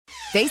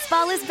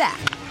Baseball is back,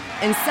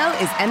 and so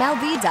is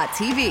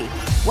MLB.tv.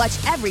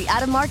 Watch every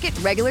out-of-market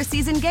regular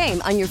season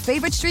game on your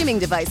favorite streaming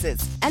devices,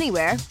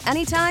 anywhere,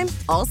 anytime,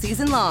 all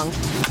season long.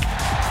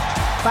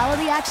 Follow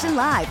the action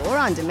live or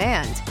on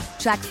demand.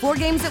 Track 4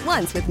 games at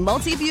once with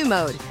multi-view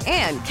mode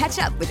and catch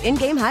up with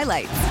in-game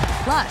highlights.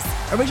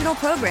 Plus, original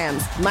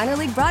programs, minor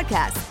league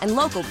broadcasts, and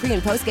local pre-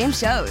 and post-game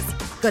shows.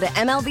 Go to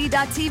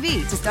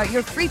MLB.tv to start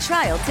your free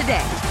trial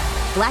today.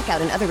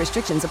 Blackout and other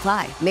restrictions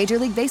apply. Major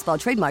League Baseball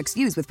trademarks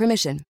used with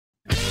permission.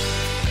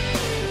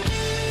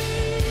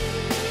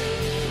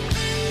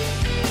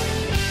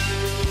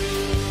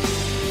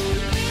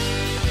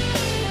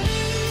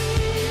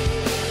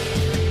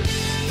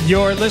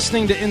 You're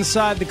listening to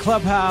Inside the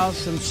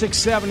Clubhouse and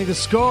 670 The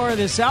Score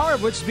this hour,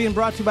 which is being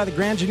brought to you by the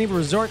Grand Geneva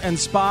Resort and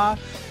Spa,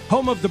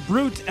 home of the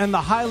Brute and the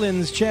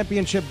Highlands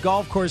Championship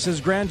golf courses,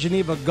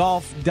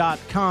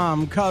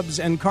 grandgenevagolf.com. Cubs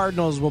and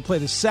Cardinals will play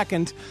the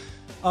second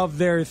of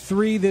their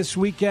 3 this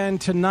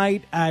weekend.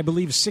 Tonight, I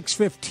believe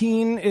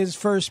 6:15 is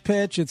first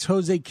pitch. It's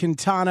Jose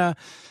Quintana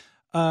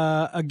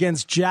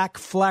against Jack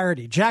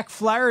Flaherty. Jack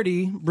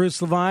Flaherty,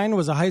 Bruce Levine,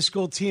 was a high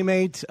school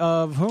teammate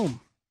of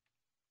whom?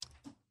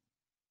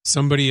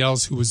 Somebody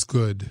else who was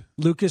good.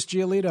 Lucas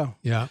Giolito.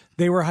 Yeah.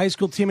 They were high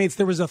school teammates.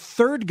 There was a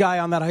third guy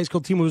on that high school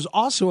team who was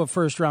also a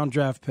first-round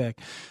draft pick.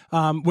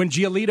 When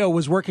Giolito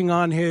was working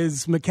on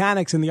his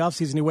mechanics in the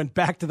offseason, he went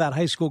back to that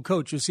high school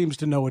coach who seems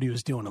to know what he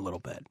was doing a little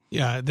bit.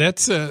 Yeah,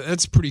 that's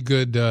pretty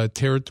good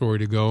territory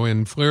to go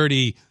in.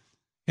 Flaherty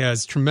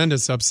has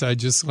tremendous upside,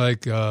 just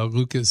like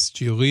Lucas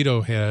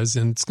Giolito has,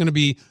 and it's going to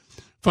be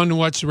fun to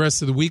watch the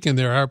rest of the weekend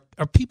there.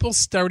 Are people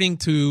starting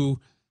to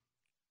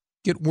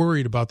get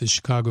worried about the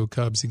Chicago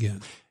Cubs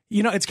again?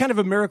 You know, it's kind of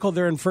a miracle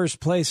they're in first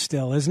place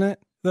still, isn't it?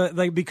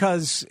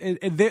 Because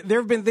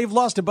they've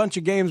lost a bunch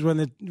of games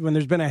when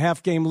there's been a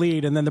half game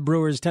lead, and then the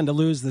Brewers tend to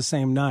lose the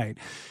same night.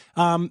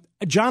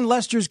 John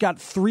Lester's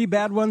got 3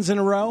 bad ones in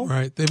a row.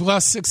 Right, they've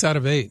lost 6 out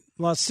of 8.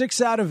 Lost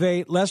 6 out of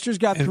 8. Lester's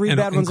got 3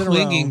 bad ones in a row.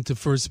 Clinging to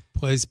first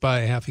place by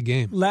a half a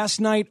game. Last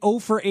night, 0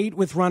 for 8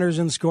 with runners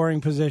in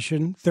scoring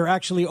position. They're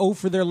actually 0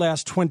 for their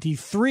last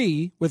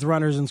 23 with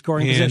runners in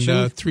scoring position.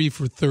 And 3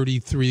 for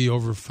 33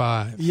 over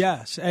 5.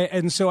 Yes,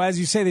 and so as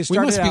you say, they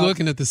started. We must be out,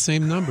 looking at the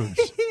same numbers.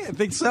 I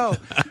think so.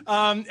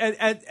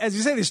 As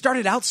you say, they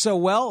started out so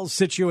well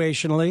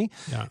situationally,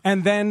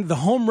 and then the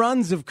home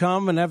runs have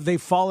come, and have they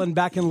fallen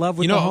back in love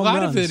with the home runs?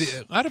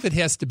 A lot of it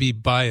has to be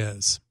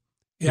Baez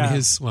in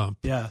his slump.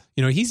 Yeah,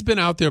 you know, he's been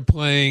out there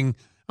playing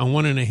on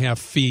 1.5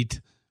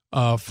 feet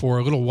for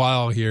a little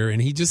while here,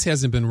 and he just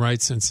hasn't been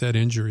right since that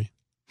injury.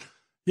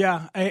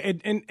 Yeah,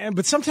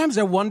 but sometimes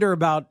I wonder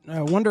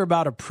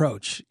about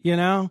approach. You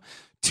know,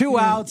 2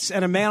 outs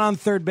and a man on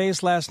third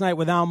base last night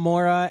with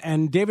Almora,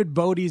 and David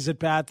Bodie's at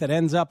bat that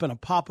ends up in a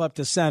pop up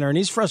to center, and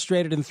he's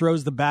frustrated and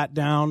throws the bat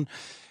down.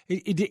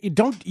 You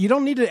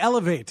don't need to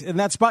elevate in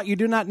that spot. You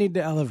do not need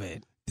to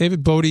elevate.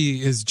 David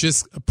Bodie is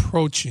just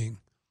approaching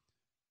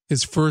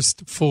his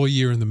first full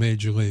year in the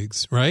major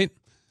leagues, right?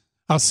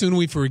 How soon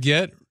we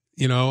forget,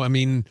 you know, I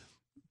mean,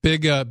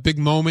 big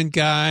moment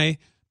guy,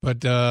 but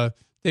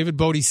David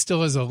Bodie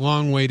still has a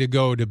long way to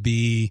go to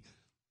be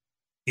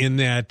in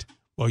that,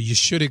 well, you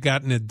should have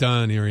gotten it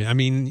done area. I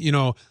mean, you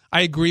know,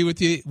 I agree with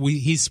you.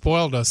 He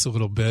spoiled us a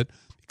little bit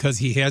because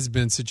he has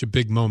been such a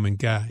big moment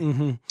guy.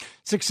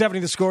 670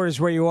 The Score is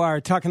where you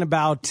are, talking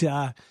about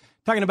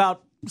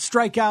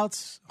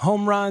strikeouts,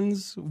 home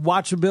runs,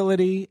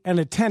 watchability, and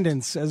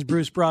attendance, as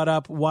Bruce brought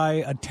up, why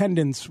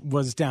attendance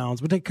was down.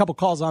 So we'll take a couple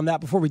calls on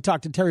that before we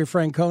talk to Terry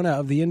Francona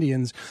of the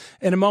Indians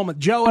in a moment.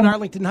 Joe in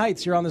Arlington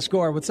Heights, you're on The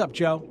Score. What's up,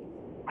 Joe?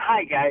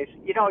 Hi, guys.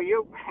 You know,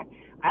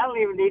 I don't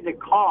even need to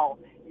call.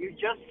 You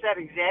just said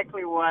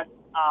exactly what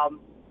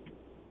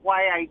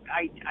why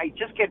I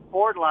just get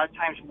bored a lot of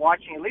times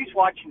watching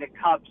the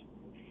Cubs,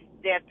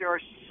 that there are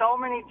so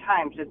many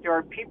times that there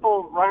are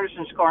people, runners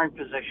in scoring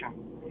position.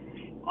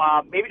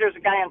 Maybe there's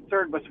a guy on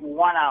third with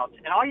 1 out,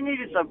 and all you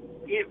need is a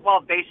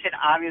base hit,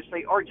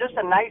 obviously, or just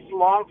a nice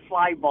long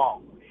fly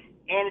ball.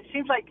 And it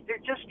seems like they're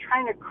just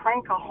trying to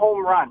crank a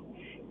home run.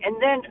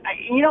 And then,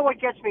 you know what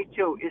gets me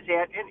too is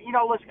that, and you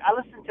know, listen, I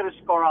listen to The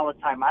Score all the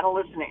time. I don't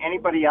listen to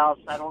anybody else.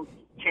 I don't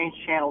change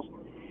channels.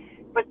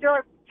 But there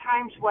are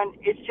times when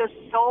it's just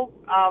so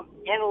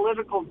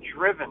analytical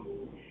driven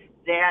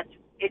that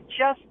it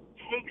just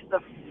takes the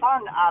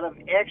fun out of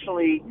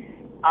actually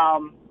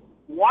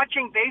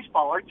watching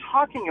baseball or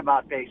talking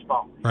about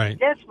baseball. Right.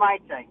 That's my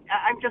thing.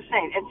 I'm just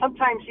saying. And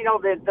sometimes, you know,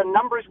 the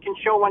numbers can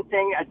show one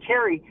thing.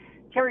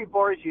 Terry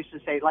Boers used to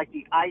say, like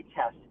the eye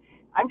test.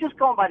 I'm just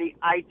going by the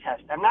eye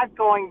test. I'm not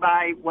going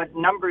by what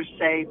numbers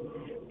say.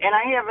 And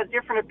I have a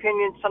different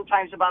opinion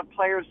sometimes about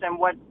players than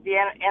what the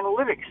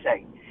analytics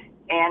say.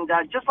 And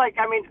just like,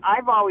 I mean,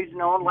 I've always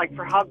known, like,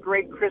 for how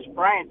great Chris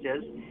Bryant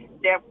is,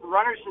 that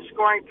runners in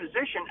scoring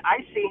position,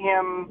 I see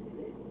him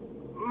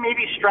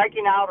maybe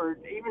striking out or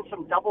even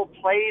some double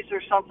plays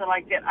or something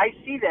like that. I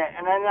see that,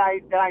 and then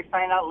I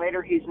find out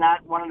later he's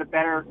not one of the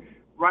better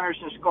runners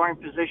in scoring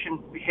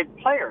position hit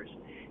players.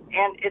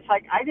 And it's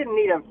like I didn't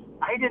need a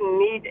I didn't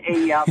need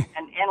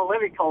an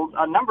analytical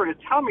number to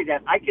tell me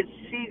that. I could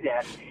see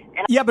that.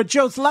 And yeah, but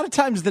Joe, a lot of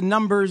times the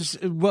numbers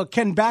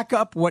can back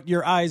up what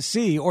your eyes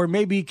see, or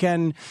maybe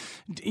can,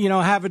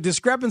 have a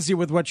discrepancy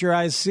with what your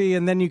eyes see,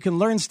 and then you can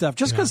learn stuff.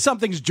 Just because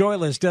something's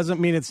joyless doesn't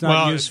mean it's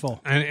not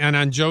useful. And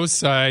on Joe's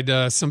side,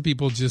 some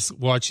people just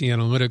watch the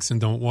analytics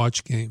and don't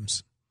watch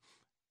games.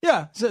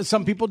 Yeah,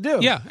 some people do.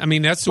 Yeah, I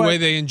mean that's the way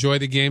they enjoy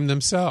the game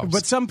themselves.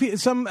 But some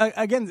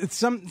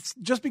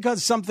just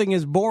because something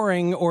is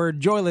boring or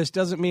joyless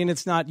doesn't mean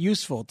it's not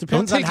useful. It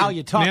depends on how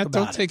you talk about it.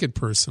 Don't take it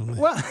personally.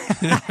 Well,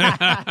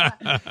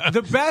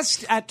 the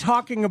best at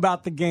talking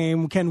about the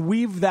game can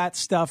weave that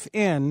stuff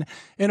in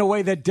a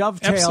way that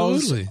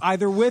dovetails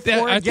either with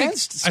or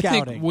against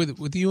scouting. I think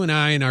with you and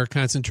I and our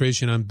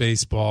concentration on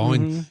baseball,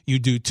 and you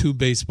do 2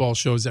 baseball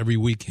shows every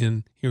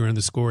weekend here on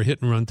The Score,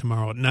 Hit and Run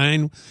tomorrow at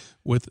 9.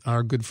 With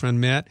our good friend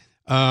Matt,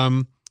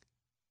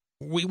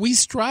 we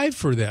strive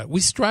for that. We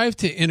strive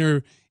to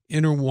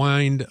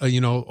interwind,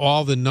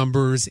 all the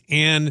numbers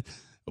and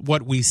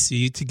what we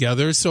see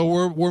together.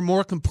 So we're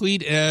more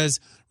complete as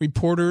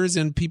reporters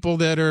and people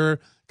that are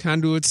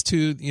conduits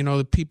to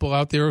the people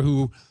out there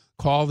who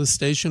call the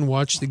station,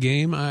 watch the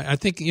game. I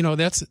think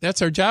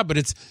that's our job, but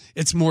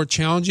it's more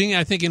challenging.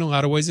 I think in a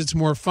lot of ways it's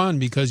more fun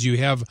because you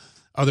have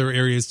other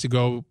areas to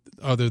go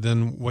other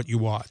than what you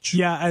watch.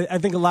 Yeah, I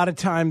think a lot of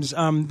times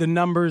the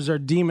numbers are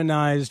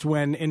demonized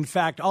when, in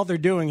fact, all they're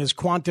doing is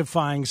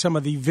quantifying some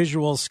of the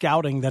visual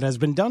scouting that has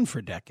been done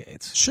for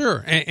decades.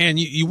 Sure, and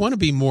you want to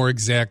be more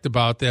exact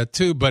about that,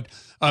 too. But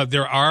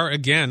there are,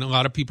 again, a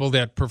lot of people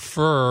that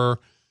prefer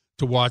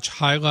to watch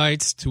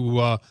highlights,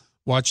 to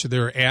watch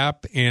their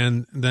app,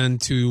 and then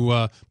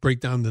to break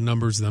down the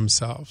numbers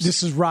themselves.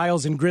 This is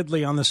Riles and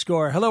Gridley on The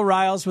Score. Hello,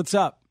 Riles. What's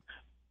up?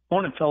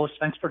 Morning, fellas.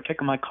 Thanks for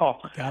taking my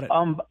call. Got it.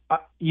 I'm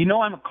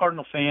a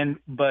Cardinal fan,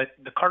 but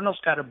the Cardinals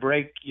got a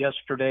break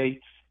yesterday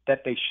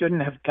that they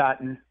shouldn't have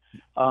gotten.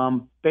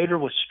 Bader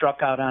was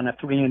struck out on a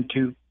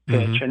 3-2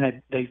 pitch,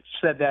 and they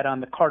said that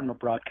on the Cardinal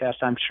broadcast.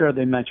 I'm sure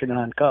they mentioned it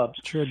on Cubs.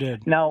 Sure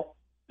did. Now,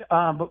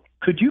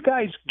 could you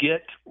guys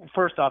get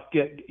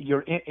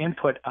your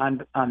input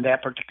on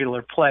that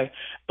particular play?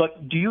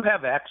 But do you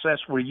have access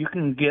where you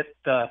can get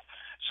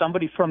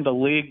somebody from the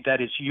league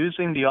that is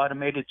using the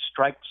automated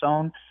strike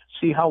zone,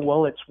 see how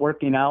well it's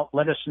working out,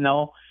 let us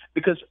know?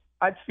 Because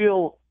I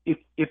feel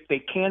if they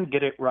can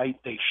get it right,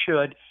 they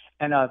should,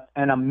 and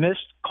a missed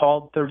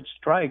called third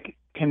strike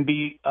can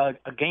be a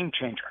game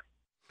changer.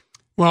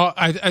 Well,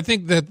 I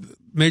think that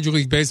Major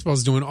League Baseball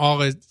is doing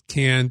all it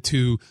can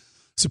to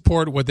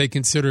support what they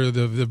consider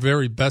the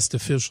very best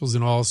officials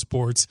in all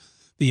sports,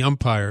 the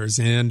umpires.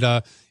 And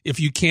if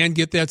you can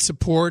get that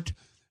support,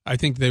 I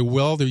think they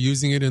will. They're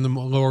using it in the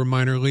lower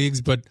minor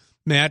leagues. But,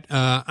 Matt,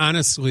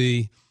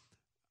 honestly,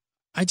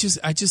 I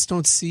just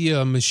don't see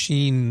a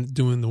machine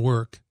doing the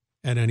work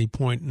at any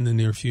point in the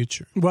near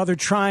future. Well, they're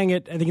trying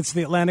it. I think it's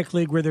the Atlantic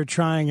League where they're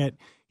trying it.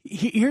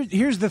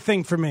 Here's the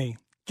thing for me.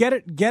 Get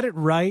it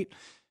right.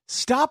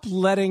 Stop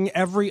letting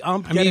every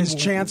ump get his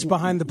chance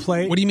behind the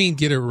plate. What do you mean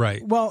get it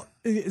right? Well,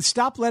 let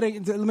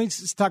me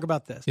just talk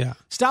about this. Yeah.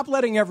 Stop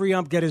letting every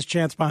ump get his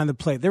chance behind the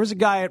plate. There was a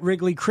guy at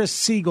Wrigley, Chris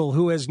Siegel,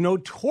 who is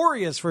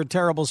notorious for a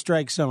terrible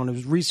strike zone. I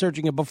was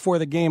researching it before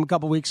the game a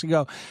couple weeks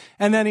ago,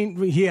 and then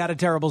he had a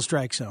terrible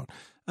strike zone.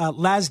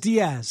 Laz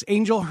Diaz,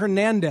 Angel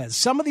Hernandez.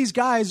 Some of these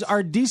guys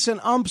are decent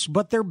umps,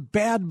 but they're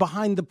bad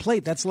behind the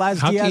plate. That's Laz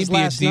Diaz last night. How can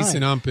you be a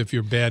decent ump if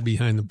you're bad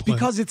behind the plate?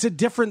 Because it's a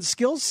different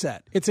skill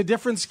set.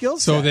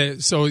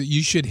 So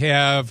you should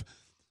have,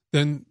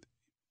 then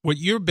what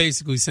you're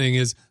basically saying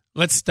is,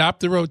 let's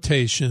stop the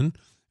rotation. And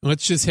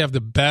let's just have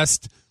the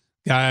best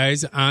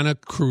guys on a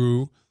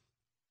crew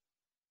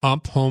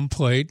ump home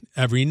plate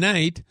every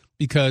night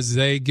because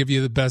they give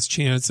you the best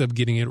chance of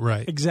getting it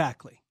right.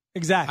 Exactly.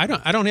 I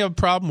don't have a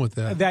problem with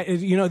that.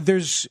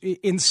 There's,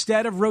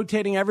 instead of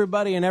rotating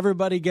everybody and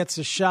everybody gets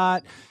a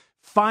shot,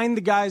 find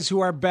the guys who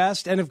are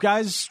best. And if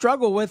guys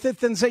struggle with it,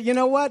 then say, you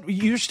know what?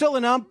 You're still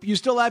an ump. You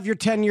still have your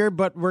tenure,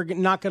 but we're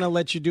not going to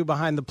let you do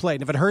behind the plate.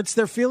 And if it hurts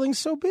their feelings,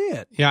 so be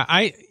it. Yeah,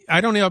 I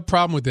don't have a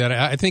problem with that.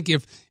 I think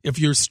if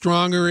you're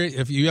stronger,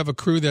 if you have a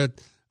crew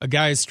that a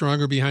guy is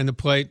stronger behind the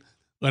plate,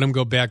 let him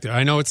go back there.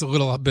 I know it's a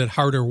little bit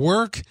harder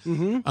work.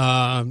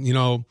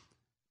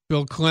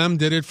 Bill Clem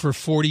did it for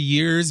 40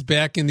 years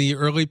back in the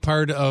early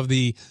part of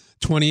the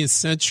 20th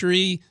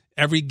century.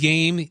 Every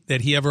game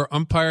that he ever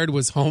umpired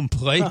was home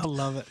plate. I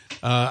love it.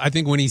 I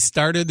think when he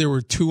started, there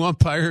were 2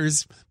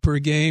 umpires per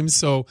game.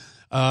 So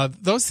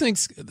those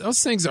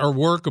things are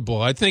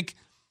workable. I think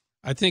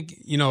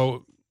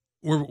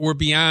we're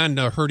beyond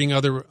hurting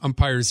other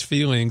umpires'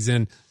 feelings,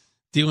 and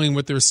dealing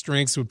with their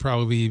strengths would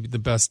probably be the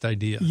best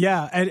idea.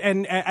 Yeah,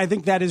 and I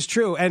think that is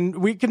true. And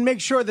we can make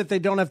sure that they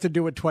don't have to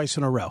do it twice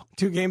in a row,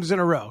 2 games in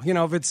a row.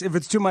 If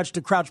it's too much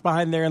to crouch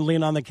behind there and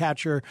lean on the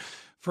catcher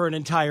for an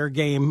entire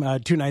game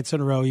 2 nights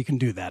in a row, you can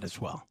do that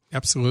as well.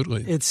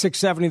 Absolutely. It's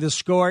 670 The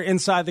Score.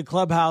 Inside the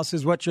Clubhouse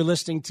is what you're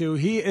listening to.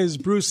 He is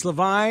Bruce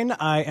Levine.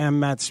 I am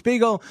Matt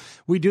Spiegel.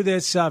 We do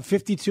this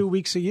 52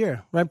 weeks a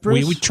year. Right,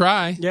 Bruce? We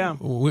try. Yeah.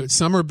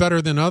 Some are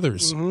better than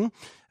others. Mm-hmm.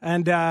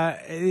 And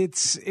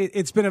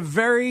it's been a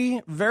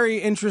very, very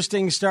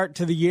interesting start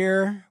to the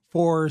year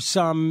for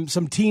some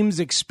teams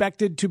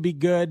expected to be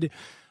good.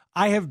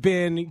 I have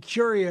been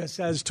curious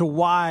as to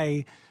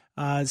why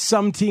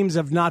some teams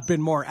have not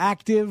been more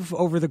active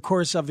over the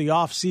course of the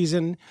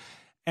offseason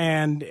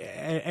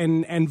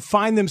and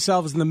find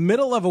themselves in the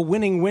middle of a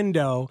winning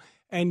window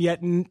and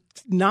yet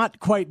not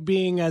quite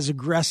being as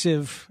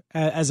aggressive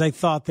as I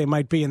thought they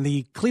might be. And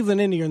the Cleveland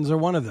Indians are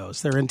one of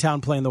those. They're in town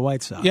playing the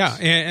White Sox. Yeah,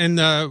 and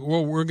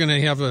we're going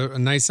to have a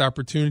nice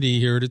opportunity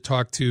here to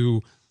talk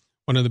to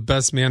one of the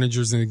best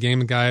managers in the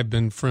game, a guy I've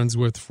been friends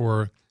with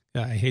for,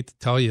 I hate to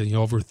tell you,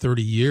 over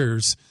 30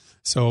 years.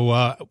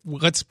 So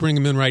let's bring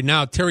him in right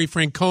now. Terry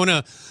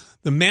Francona,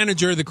 the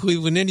manager of the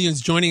Cleveland Indians,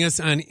 joining us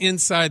on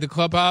Inside the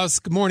Clubhouse.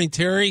 Good morning,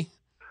 Terry.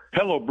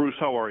 Hello, Bruce.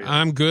 How are you?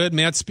 I'm good.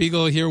 Matt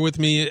Spiegel here with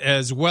me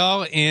as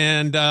well.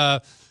 And,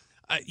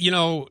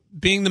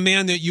 being the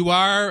man that you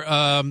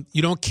are,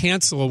 you don't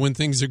cancel when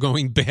things are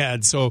going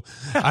bad. So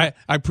I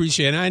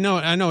appreciate it. I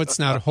know it's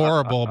not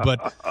horrible,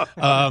 but,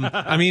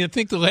 I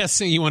think the last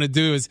thing you want to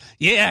do is,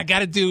 I got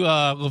to do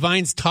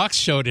Levine's talk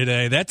show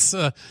today. That's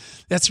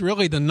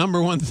really the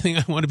number one thing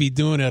I want to be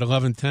doing at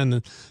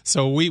 11:10.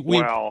 So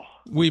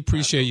we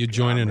appreciate you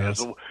joining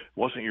us. It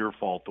wasn't your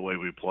fault the way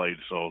we played,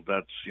 so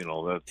that's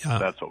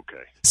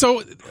okay.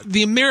 So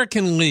the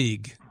American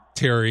League,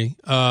 Terry.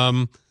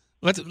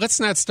 Let's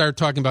not start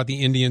talking about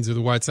the Indians or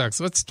the White Sox.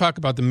 Let's talk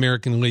about the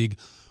American League.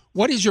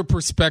 What is your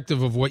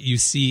perspective of what you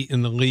see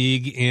in the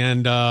league?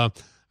 And I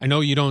know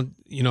you don't,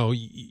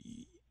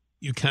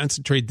 you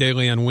concentrate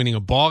daily on winning a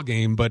ball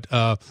game, but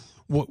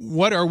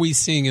what are we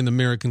seeing in the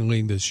American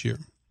League this year?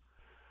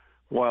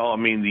 Well,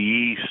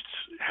 the East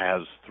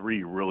has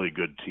three really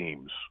good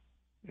teams.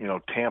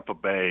 Tampa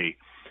Bay,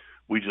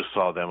 we just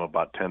saw them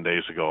about 10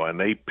 days ago, and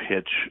they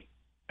pitch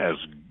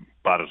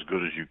about as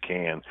good as you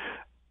can.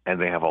 And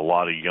they have a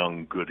lot of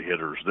young, good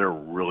hitters. They're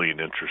really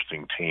an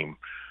interesting team.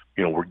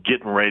 We're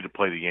getting ready to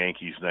play the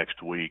Yankees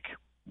next week,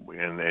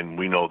 and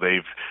we know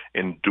they've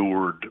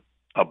endured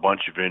a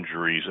bunch of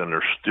injuries, and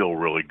they're still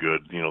really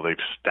good. They've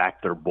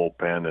stacked their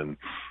bullpen,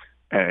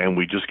 and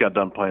we just got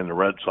done playing the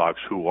Red Sox,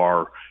 who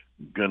are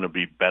going to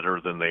be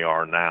better than they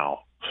are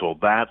now. So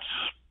they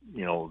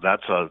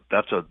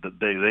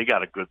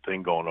got a good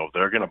thing going over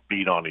there. They're going to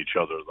beat on each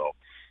other, though.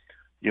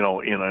 In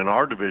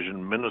our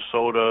division,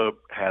 Minnesota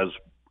has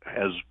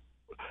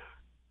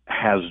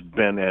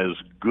been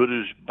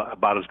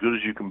about as good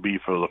as you can be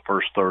for the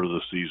first third of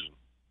the season.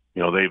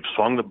 They've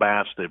swung the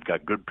bats, they've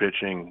got good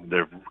pitching,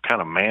 they've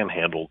kind of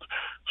manhandled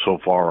so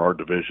far our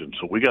division.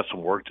 So we got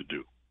some work to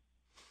do.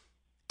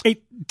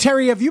 Hey,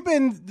 Terry, have you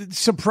been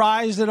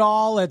surprised at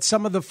all at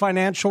some of the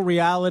financial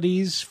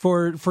realities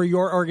for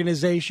your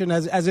organization?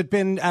 Has it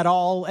been at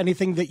all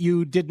anything that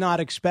you did not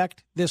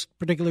expect this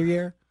particular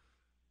year?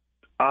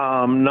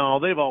 No,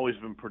 they've always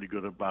been pretty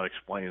good about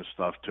explaining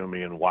stuff to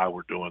me and why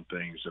we're doing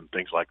things and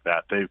things like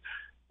that. They've,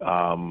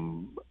 I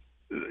knew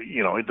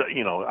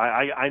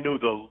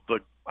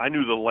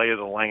the lay of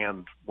the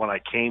land when I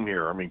came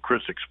here.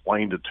 Chris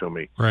explained it to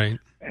me. Right.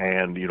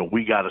 And,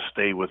 we got to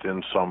stay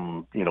within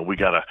some,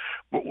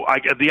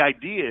 the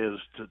idea is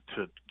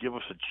to give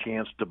us a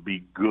chance to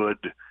be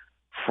good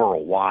for a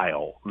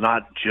while,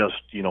 not just,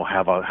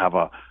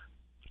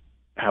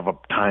 have a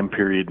time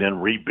period and then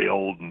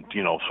rebuild, and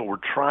so we're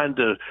trying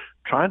to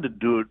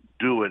do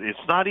it. It's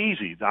not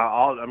easy.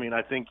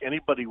 I think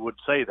anybody would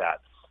say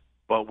that,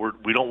 but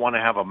we don't want to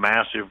have a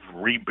massive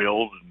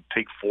rebuild and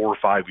take 4 or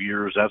 5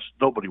 years.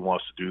 Nobody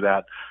wants to do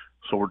that.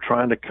 So we're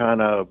trying to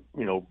kind of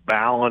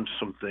balance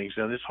some things,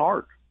 and it's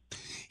hard.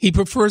 He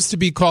prefers to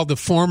be called the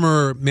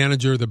former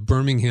manager of the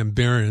Birmingham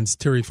Barons.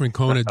 Terry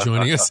Francona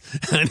joining us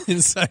on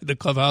Inside the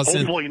Clubhouse.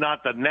 Hopefully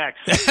not the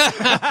next.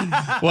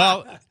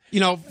 Well,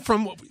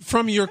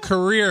 from your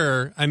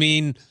career, I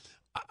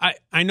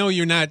know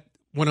you're not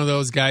one of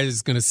those guys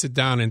who's going to sit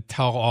down and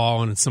tell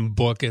all in some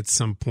book at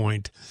some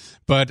point,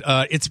 but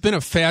it's been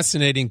a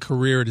fascinating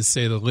career to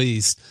say the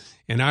least.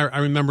 And I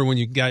remember when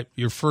you got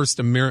your first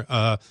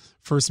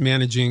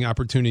managing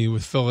opportunity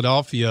with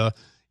Philadelphia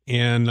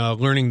and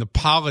learning the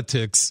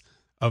politics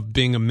of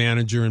being a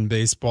manager in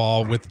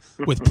baseball with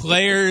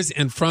players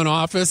and front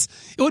office.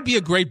 It would be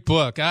a great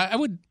book. I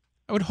would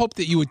hope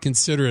that you would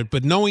consider it,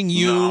 but knowing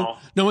you,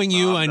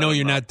 I know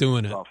you're not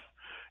doing it.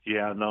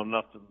 Yeah, no,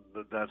 nothing.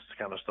 That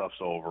kind of stuff's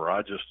over.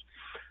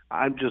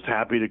 I'm just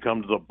happy to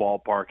come to the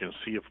ballpark and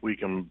see if we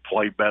can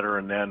play better,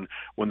 and then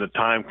when the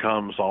time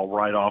comes, I'll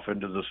ride off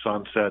into the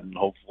sunset, and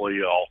hopefully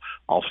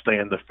I'll stay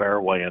in the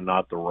fairway and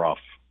not the rough.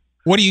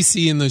 What do you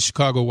see in the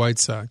Chicago White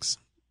Sox?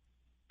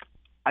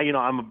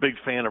 I'm a big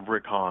fan of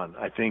Rick Hahn.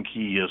 I think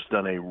he has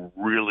done a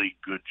really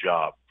good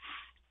job.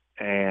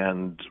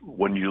 And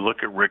when you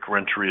look at Rick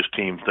Renteria's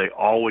teams, they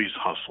always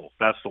hustle.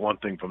 That's the one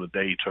thing from the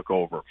day he took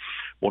over.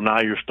 Well, now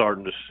you're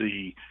starting to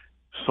see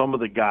some of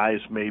the guys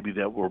maybe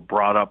that were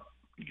brought up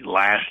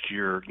last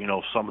year,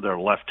 some of their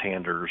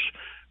left-handers,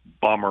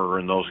 Bummer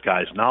and those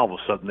guys. Now all of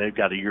a sudden they've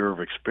got a year of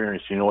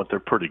experience. You know what? They're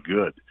pretty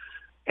good.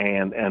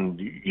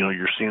 And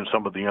you're seeing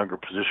some of the younger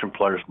position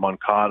players,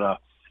 Moncada,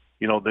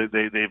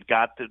 they've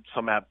got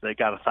they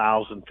got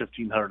 1,000,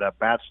 1,500 at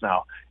bats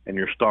now, and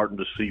you're starting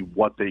to see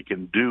what they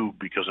can do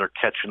because they're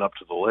catching up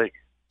to the league.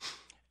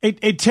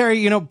 Hey,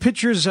 Terry,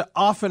 pitchers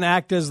often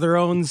act as their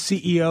own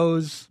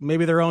CEOs,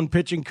 maybe their own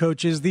pitching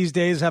coaches. These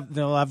days,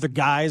 they'll have the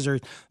guys or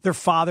their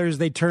fathers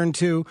they turn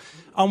to.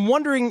 I'm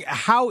wondering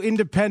how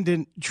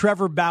independent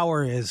Trevor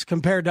Bauer is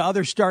compared to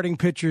other starting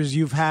pitchers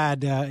you've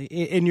had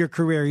in your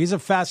career. He's a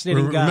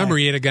fascinating guy. Remember,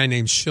 he had a guy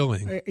named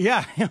Schilling.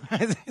 Yeah,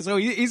 so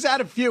he's had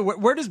a few.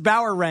 Where does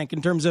Bauer rank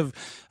in terms of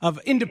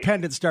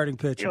independent starting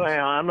pitchers?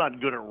 I'm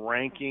not good at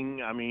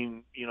ranking. I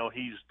mean,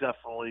 he's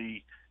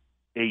definitely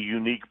a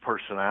unique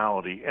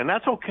personality, and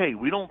that's okay.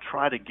 We don't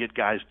try to get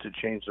guys to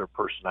change their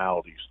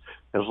personalities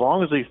as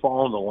long as they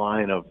fall in the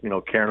line of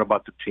caring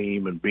about the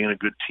team and being a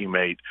good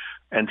teammate.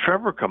 And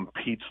Trevor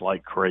competes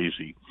like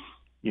crazy.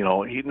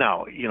 Does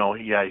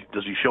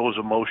he show his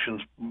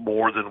emotions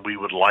more than we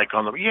would like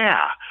on them?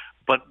 Yeah,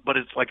 but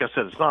it's like I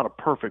said, it's not a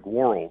perfect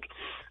world,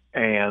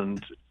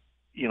 and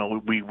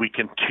we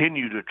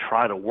continue to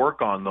try to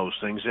work on those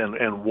things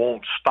and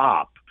won't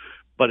stop.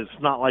 But it's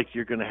not like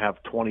you're going to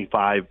have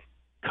 25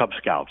 Cub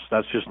Scouts.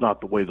 That's just not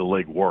the way the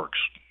league works.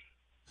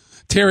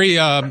 Terry,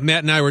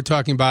 Matt and I were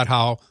talking about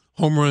how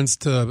home runs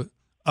to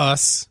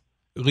us,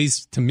 at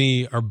least to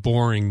me, are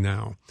boring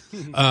now.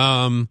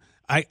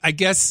 I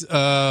guess,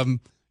 the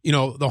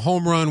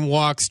home run,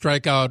 walk,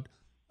 strikeout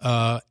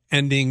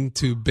ending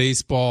to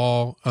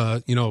baseball,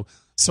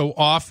 so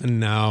often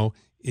now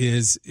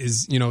is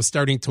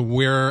starting to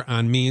wear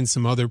on me and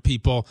some other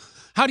people.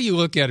 How do you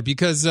look at it?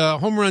 Because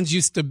home runs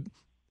used to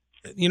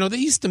they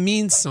used to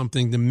mean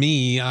something to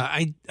me.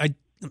 I'm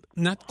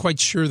not quite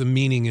sure the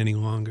meaning any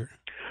longer.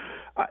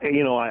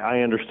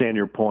 I understand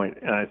your point,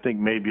 and I think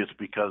maybe it's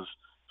because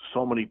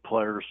so many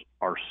players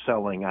are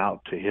selling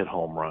out to hit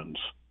home runs,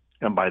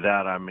 and by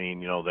that I mean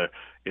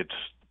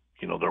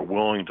they're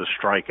willing to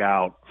strike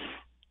out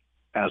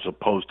as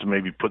opposed to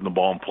maybe putting the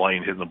ball in play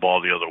and hitting the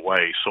ball the other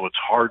way. So it's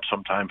hard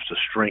sometimes to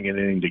string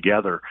anything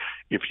together.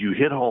 If you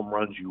hit home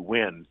runs, you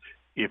win.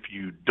 If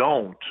you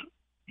don't,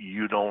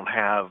 you don't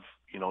have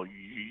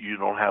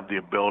the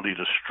ability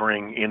to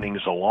string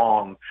innings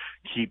along,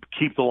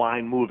 keep the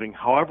line moving,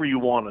 however you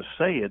want to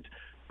say it,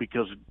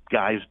 because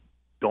guys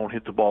don't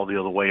hit the ball the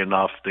other way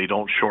enough. They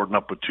don't shorten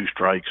up with two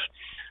strikes.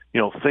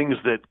 Things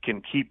that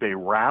can keep a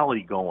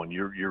rally going.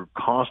 You're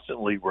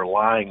constantly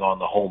relying on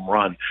the home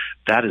run.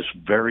 That is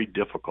very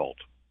difficult.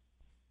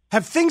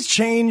 Have things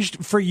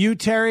changed for you,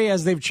 Terry,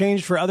 as they've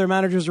changed for other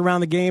managers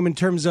around the game in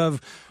terms of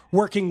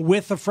working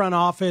with the front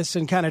office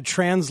and kind of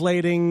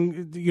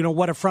translating,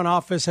 what a front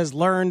office has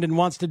learned and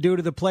wants to do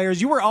to the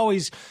players? You were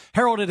always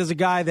heralded as a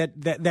guy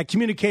that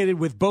communicated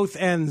with both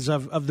ends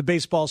of the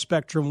baseball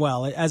spectrum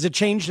well. Has it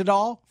changed at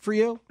all for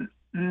you?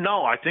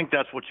 No, I think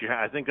that's what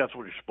I think that's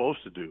what you're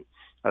supposed to do.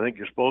 I think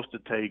you're supposed to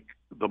take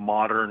the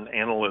modern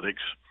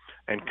analytics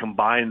and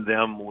combine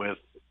them with,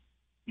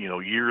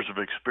 years of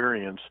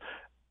experience,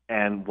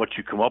 and what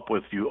you come up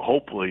with,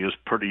 hopefully is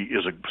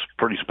a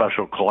pretty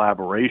special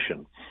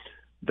collaboration.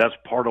 That's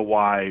part of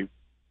why,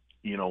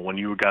 when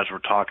you guys were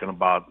talking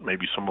about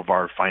maybe some of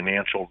our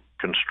financial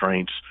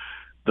constraints,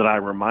 that I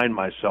remind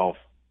myself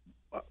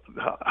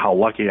how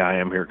lucky I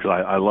am here,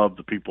 because I love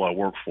the people I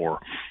work for,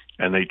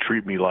 and they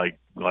treat me like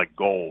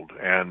gold.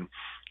 And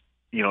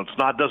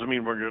doesn't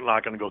mean we're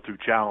not going to go through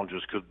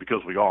challenges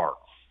because we are.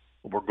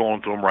 We're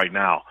going through them right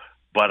now.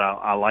 But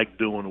I like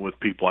doing it with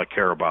people I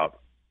care about.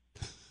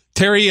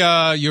 Terry,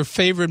 your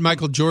favorite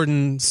Michael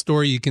Jordan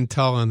story you can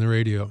tell on the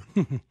radio?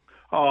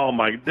 Oh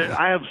my!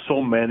 I have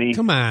so many.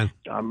 Come on.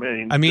 I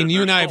mean,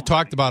 you and I have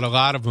talked about a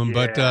lot of them,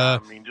 yeah,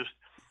 but just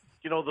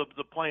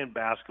the playing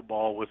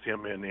basketball with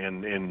him in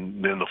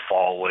the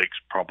fall league's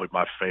probably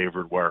my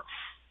favorite. Where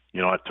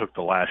I took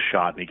the last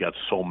shot and he got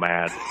so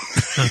mad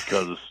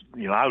because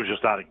I was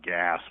just out of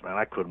gas, man.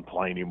 I couldn't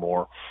play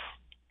anymore,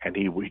 and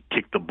we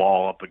kicked the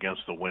ball up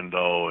against the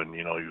window, and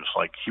he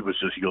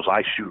goes,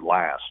 I shoot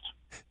last.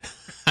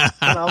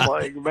 And I'm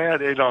like,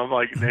 man, and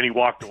then he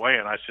walked away,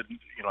 and I said,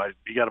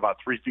 he got about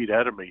 3 feet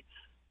ahead of me,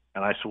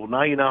 and I said, well,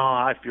 now you know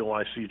how I feel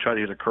when I see you try to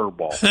hit a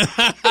curveball.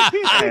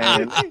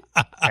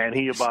 and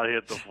he about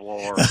hit the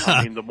floor.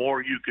 I mean, the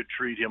more you could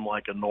treat him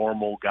like a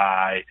normal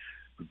guy,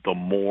 the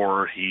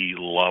more he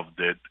loved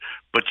it.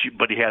 But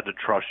he had to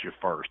trust you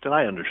first, and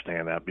I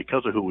understand that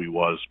because of who he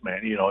was,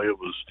 man.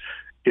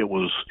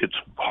 It's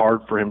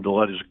hard for him to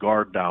let his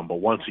guard down, but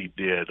once he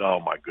did, oh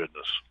my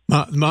goodness.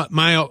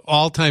 My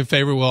all-time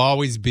favorite will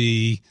always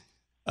be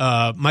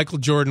Michael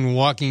Jordan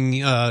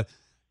walking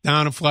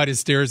down a flight of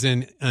stairs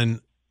and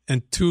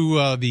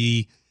to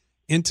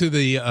into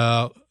the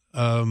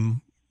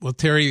well,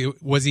 Terry,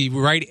 was he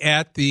right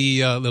at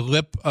the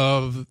lip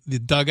of the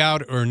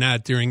dugout or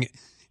not during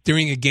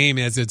a game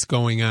as it's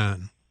going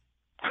on?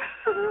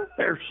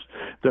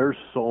 There's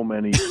so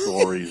many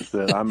stories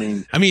that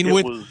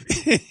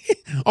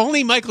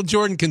only Michael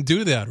Jordan can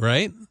do that,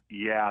 right?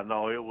 Yeah,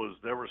 no,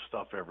 there was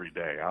stuff every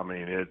day. I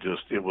mean, it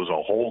was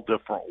a whole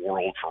different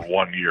world for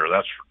 1 year.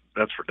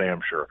 That's for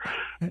damn sure.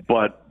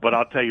 But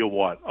I'll tell you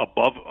what,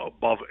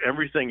 above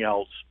everything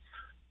else,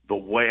 the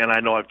way, and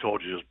I know I've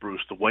told you this,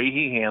 Bruce, the way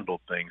he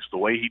handled things, the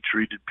way he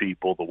treated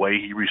people, the way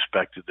he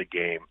respected the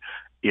game,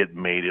 it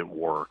made it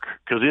work.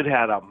 Because it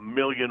had a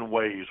million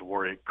ways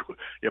where it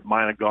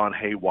might have gone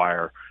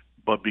haywire,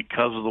 but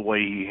because of the way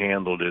he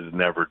handled it, it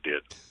never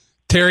did.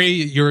 Terry,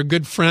 you're a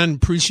good friend.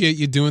 Appreciate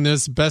you doing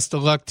this. Best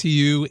of luck to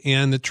you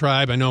and the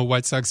Tribe. I know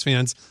White Sox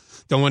fans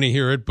don't want to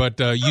hear it, but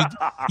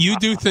you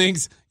do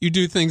things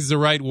the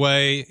right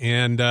way,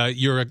 and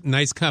you're a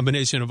nice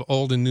combination of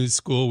old and new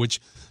school, which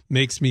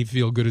makes me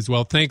feel good as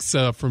well. Thanks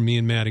from me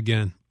and Matt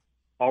again.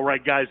 All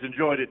right, guys,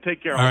 enjoyed it.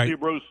 Take care. All right. See you,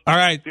 Bruce. All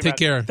right, take Matt.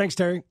 care. Thanks,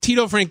 Terry.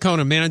 Tito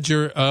Francona,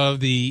 manager of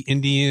the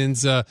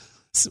Indians,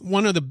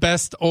 one of the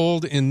best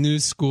old and new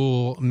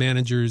school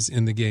managers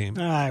in the game.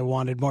 I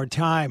wanted more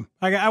time.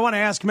 I want to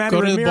ask Manny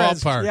Go to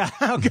Ramirez. the ballpark. Yeah,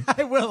 okay,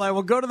 I will. I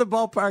will go to the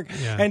ballpark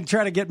and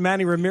try to get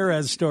Manny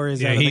Ramirez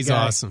stories out of the guy. He's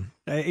awesome.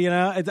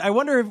 I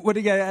wonder if would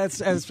he get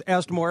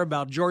asked more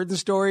about Jordan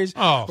stories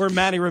or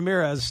Manny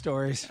Ramirez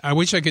stories. I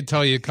wish I could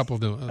tell you a couple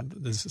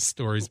of the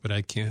stories, but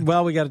I can't.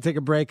 Well, we got to take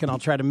a break, and I'll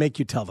try to make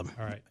you tell them.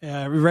 All right.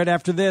 Right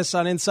after this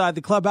on Inside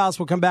the Clubhouse,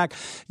 we'll come back.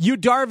 Yu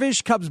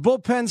Darvish, Cubs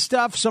bullpen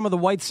stuff, some of the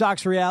White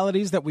Sox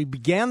realities that we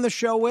began the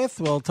show with.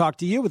 We'll talk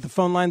to you with the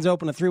phone lines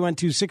open at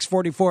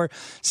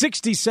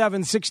 312-644-6767.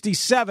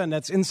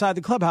 That's Inside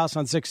the Clubhouse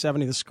on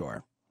 670 The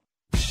Score.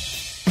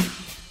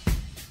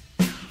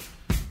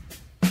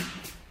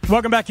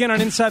 Welcome back in on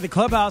Inside the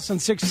Clubhouse on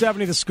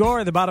 670 The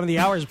Score. The bottom of the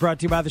hour is brought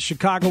to you by the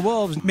Chicago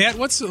Wolves. Matt,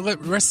 what's the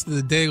rest of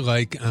the day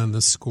like on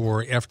The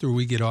Score after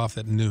we get off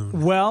at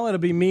noon? Well, it'll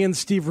be me and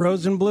Steve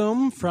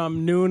Rosenblum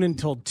from noon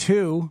until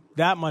 2.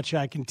 That much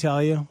I can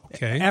tell you.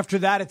 Okay. After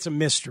that, it's a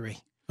mystery.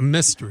 A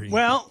mystery.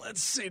 Well,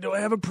 let's see. Do I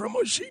have a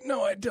promo sheet?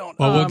 No, I don't.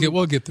 Well,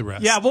 we'll get the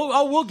rest. Yeah,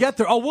 we'll get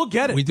there. We'll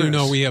get it. We do Bruce.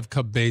 know we have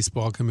Cub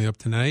baseball coming up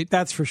tonight.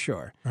 That's for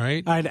sure.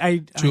 Right?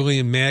 Julie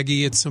and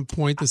Maggie at some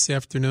point this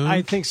afternoon.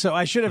 I think so.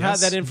 I should have had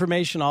that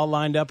information all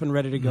lined up and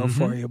ready to go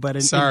for you, but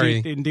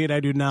indeed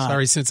I do not.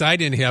 Sorry, since I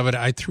didn't have it,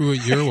 I threw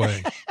it your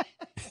way.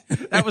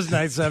 That was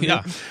nice of you.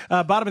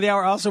 Bottom of the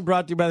hour also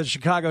brought to you by the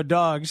Chicago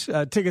Dogs.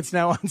 Tickets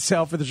now on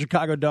sale for the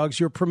Chicago Dogs,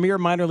 your premier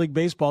minor league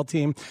baseball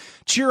team.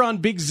 Cheer on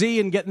Big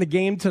Z and get in the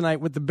game tonight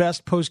with the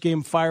best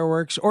post-game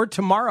fireworks, or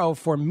tomorrow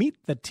for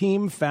Meet the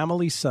Team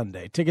Family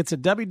Sunday. Tickets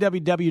at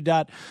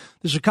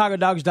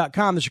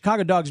www.thechicagodogs.com. The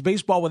Chicago Dogs,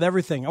 baseball with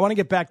everything. I want to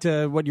get back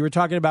to what you were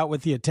talking about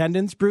with the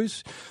attendance,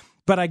 Bruce,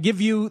 but I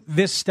give you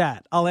this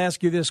stat. I'll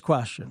ask you this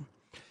question.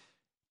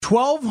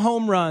 12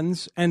 home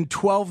runs and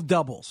 12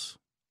 doubles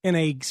in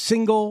a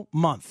single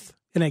month,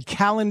 in a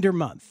calendar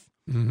month.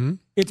 Mm-hmm.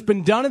 It's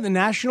been done in the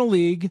National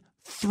League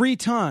 3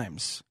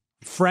 times.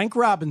 Frank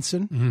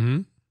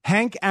Robinson,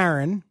 Hank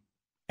Aaron,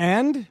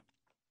 and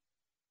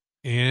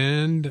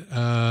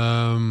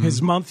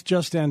his month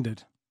just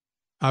ended.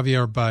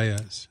 Javier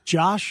Baez.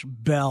 Josh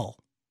Bell.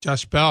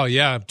 Josh Bell,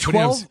 yeah.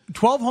 12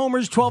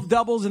 homers, 12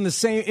 doubles in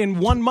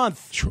 1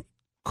 month.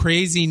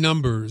 Crazy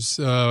numbers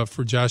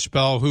for Josh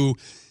Bell, who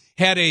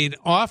had an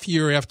off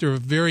year after a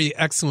very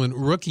excellent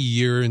rookie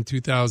year in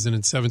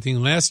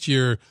 2017. Last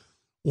year,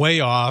 way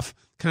off,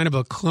 kind of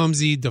a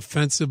clumsy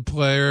defensive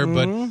player,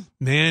 but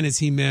man, is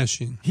he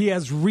mashing. He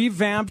has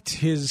revamped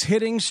his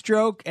hitting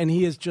stroke, and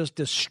he is just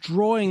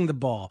destroying the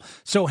ball.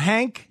 So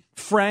Hank,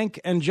 Frank,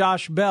 and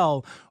Josh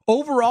Bell,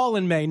 overall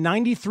in May,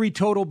 93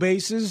 total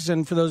bases.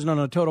 And for those who don't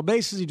know total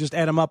bases, you just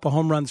add them up: a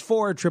home runs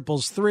 4,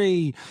 triples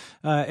 3,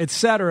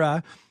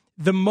 etc.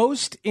 The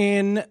most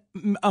in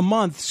a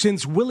month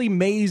since Willie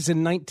Mays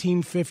in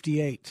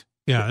 1958.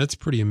 Yeah, that's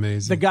pretty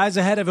amazing. The guys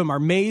ahead of him are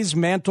Mays,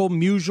 Mantle,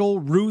 Musial,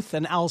 Ruth,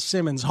 and Al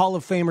Simmons, Hall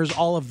of Famers,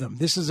 all of them.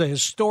 This is a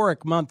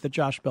historic month that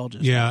Josh Bell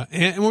just had.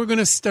 And we're going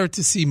to start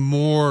to see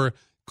more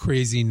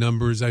crazy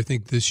numbers, I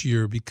think, this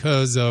year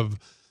because of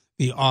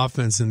the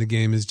offense in the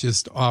game is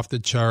just off the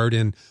chart,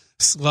 and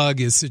slug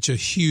is such a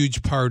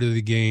huge part of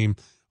the game.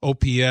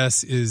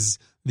 OPS is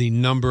the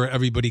number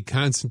everybody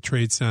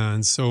concentrates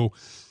on. So,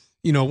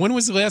 you know, when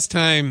was the last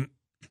time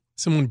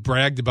someone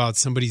bragged about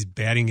somebody's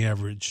batting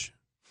average?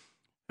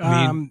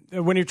 I mean,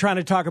 when you're trying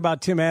to talk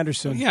about Tim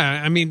Anderson.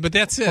 Yeah, I mean, but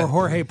that's it. Or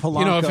Jorge Polanco.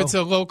 You know, if it's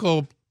a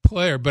local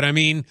player. But, I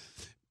mean,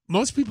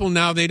 most people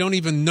now, they don't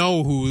even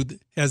know who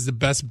has the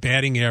best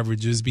batting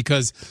averages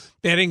because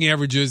batting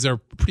averages are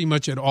pretty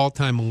much at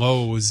all-time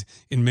lows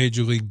in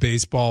Major League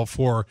Baseball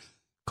for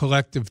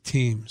collective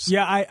teams.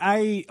 Yeah,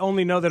 I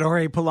only know that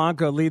Jorge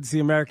Polanco leads the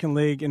American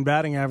League in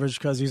batting average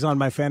because he's on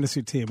my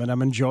fantasy team, and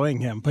I'm enjoying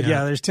him. But,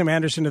 yeah there's Tim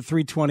Anderson at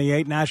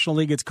 328, National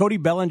League. It's Cody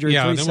Bellinger at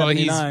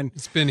 379. Well,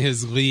 it's been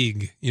his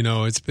league. You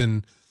know, it's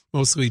been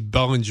mostly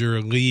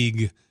Bellinger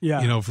league,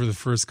 you know, for the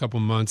first couple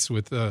months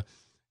with,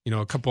 you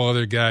know, a couple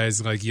other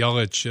guys like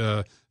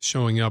Yelich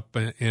showing up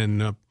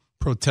and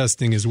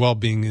protesting as well,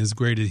 being as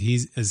great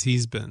as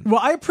he's been. Well,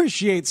 I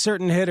appreciate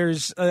certain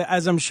hitters,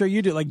 as I'm sure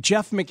you do, like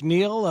Jeff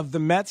McNeil of the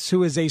Mets,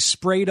 who is a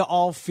spray to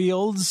all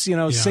fields,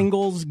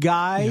 singles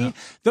guy.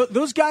 Yeah.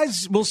 Those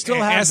guys will still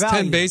have Ask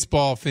value. 10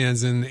 baseball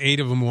fans, and 8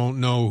 of them won't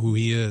know who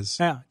he is.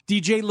 Yeah.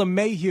 DJ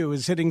LeMahieu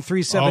is hitting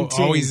 .317.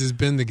 Always has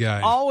been the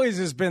guy. Always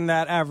has been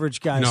that average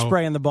guy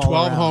spraying the ball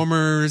 12 around.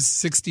 homers,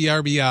 60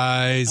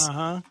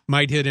 RBIs,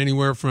 might hit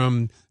anywhere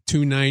from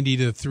 290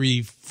 to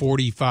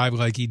 345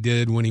 like he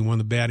did when he won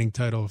the batting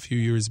title a few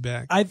years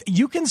back.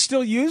 You can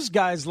still use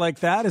guys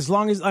like that as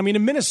long as,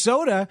 in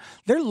Minnesota,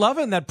 they're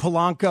loving that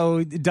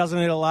Polanco doesn't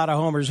hit a lot of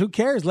homers. Who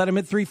cares? Let him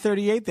hit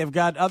 338. They've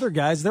got other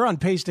guys. They're on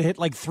pace to hit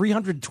like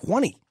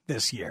 320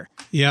 this year.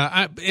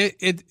 Yeah,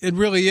 it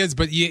really is.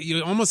 But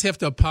you almost have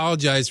to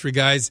apologize for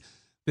guys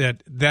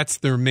that's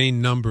their main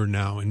number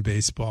now in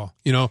baseball.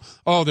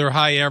 They're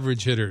high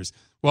average hitters.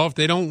 Well, if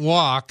they don't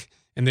walk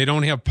and they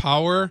don't have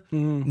power,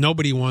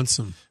 nobody wants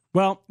them.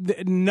 Well,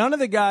 none of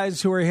the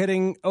guys who are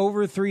hitting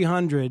over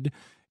 300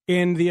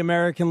 in the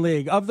American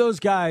League, of those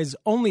guys,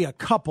 only a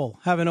couple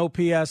have an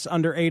OPS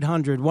under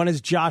 800. One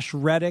is Josh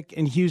Reddick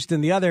in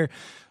Houston. The other,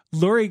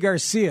 Leury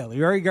Garcia.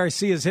 Leury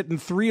Garcia is hitting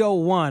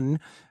 301.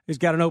 He's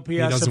got an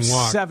OPS of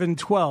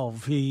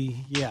 712.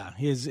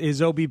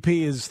 His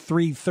OBP is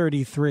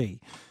 333.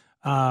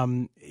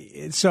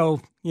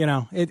 So,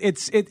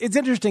 it's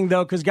interesting,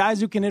 though, because guys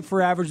who can hit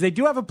for average, they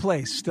do have a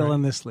place still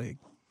in this league.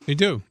 They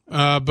do.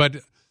 But,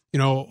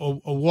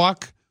 a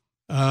walk,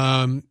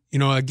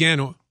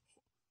 again,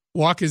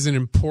 walk is an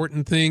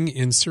important thing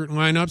in certain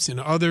lineups, in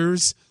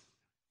others,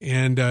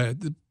 and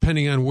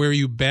depending on where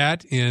you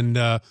bat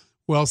and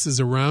who else is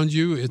around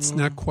you, it's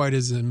not quite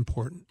as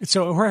important.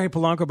 So Jorge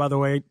Polanco, by the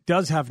way,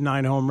 does have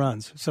 9 home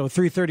runs. So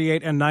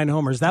 338 and 9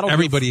 homers.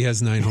 Everybody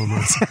has 9 home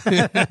runs.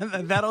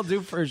 That'll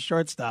do for a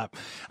shortstop.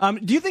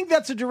 Do you think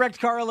that's a direct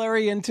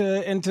corollary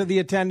into the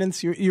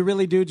attendance? You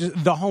really do?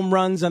 Just the home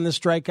runs and the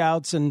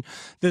strikeouts and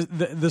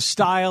the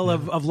style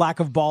of lack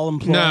of ball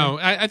employment? No,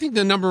 I think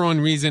the number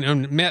one reason,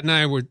 and Matt and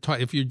I were,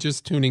 if you're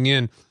just tuning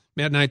in,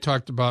 Matt and I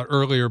talked about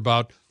earlier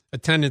about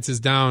attendance is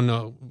down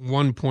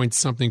 1 point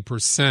something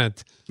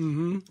percent,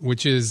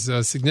 which is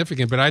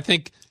significant. But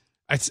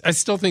I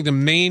still think the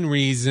main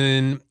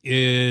reason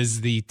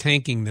is the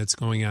tanking that's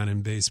going on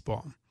in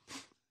baseball.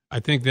 I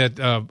think that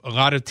a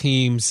lot of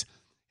teams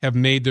have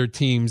made their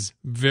teams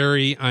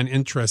very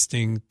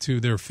uninteresting to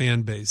their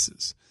fan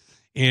bases.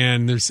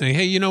 And they're saying,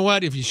 hey, you know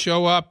what? If you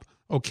show up,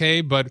 okay,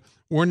 but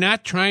we're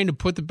not trying to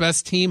put the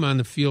best team on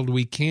the field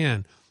we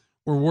can.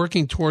 We're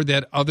working toward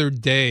that other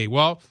day.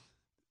 Well,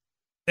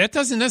 that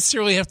doesn't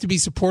necessarily have to be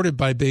supported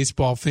by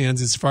baseball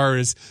fans as far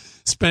as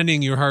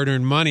spending your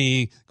hard-earned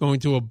money going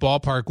to a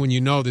ballpark when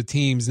you know the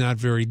team's not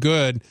very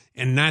good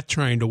and not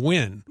trying to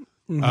win.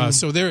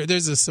 So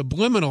there's a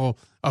subliminal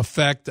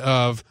effect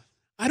of,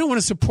 I don't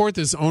want to support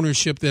this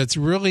ownership that's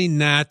really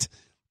not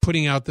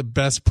putting out the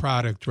best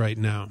product right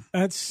now.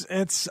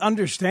 It's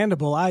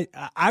understandable.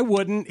 I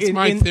wouldn't. It's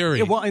my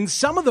theory. Well, in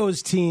some of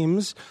those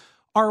teams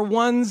are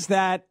ones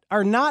that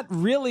are not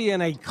really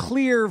in a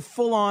clear,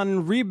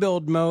 full-on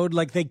rebuild mode.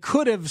 Like they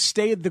could have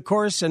stayed the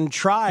course and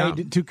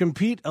tried to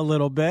compete a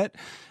little bit.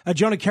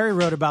 Jonah Carey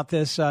wrote about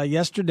this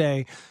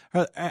yesterday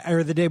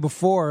or the day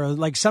before.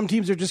 Like some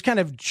teams are just kind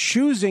of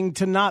choosing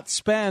to not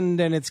spend,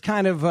 and it's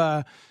kind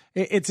of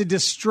it's a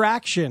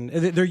distraction.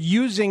 They're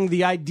using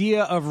the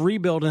idea of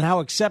rebuild and how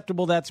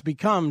acceptable that's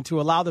become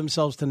to allow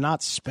themselves to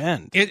not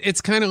spend.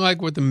 It's kind of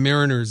like what the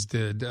Mariners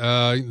did.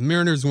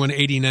 Mariners won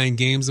 89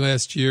 games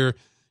last year.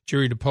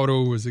 Jerry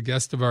DiPoto, who was a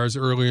guest of ours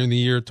earlier in the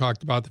year,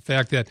 talked about the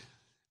fact that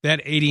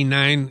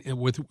 89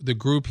 with the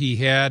group he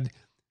had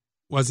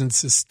wasn't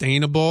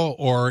sustainable,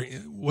 or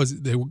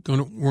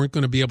weren't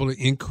going to be able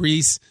to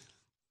increase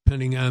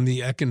depending on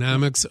the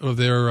economics of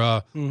their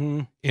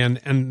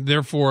and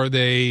therefore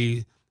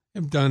they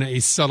have done a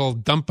subtle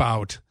dump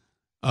out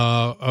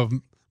of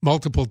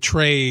multiple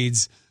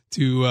trades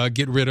to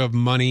get rid of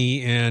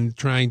money and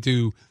trying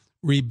to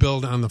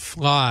rebuild on the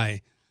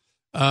fly.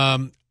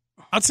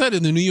 Outside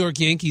of the New York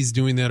Yankees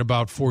doing that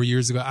about 4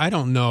 years ago, I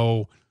don't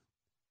know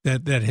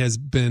that has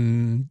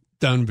been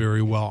done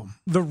very well.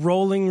 The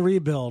rolling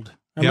rebuild.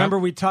 I remember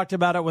we talked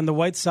about it when the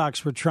White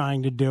Sox were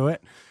trying to do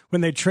it.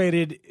 When they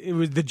traded, it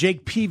was the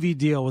Jake Peavy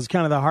deal was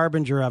kind of the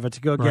harbinger of it,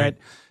 to go get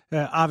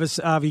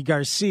Avi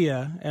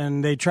Garcia,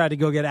 and they tried to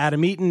go get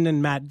Adam Eaton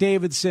and Matt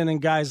Davidson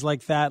and guys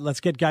like that.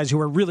 Let's get guys who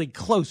are really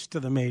close to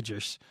the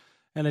majors,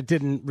 and it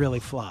didn't really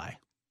fly.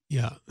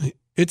 Yeah,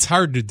 it's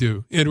hard to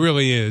do. It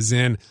really is.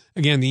 And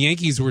again, the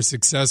Yankees were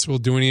successful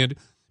doing it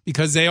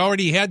because they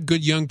already had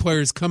good young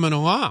players coming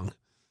along.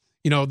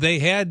 You know, they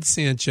had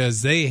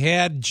Sanchez, they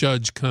had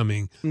Judge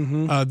coming.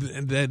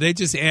 They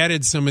just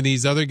added some of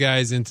these other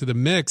guys into the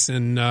mix,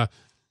 and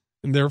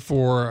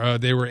therefore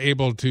they were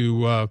able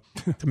to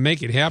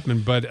make it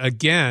happen. But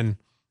again,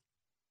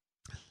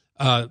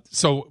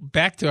 so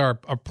back to our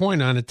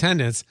point on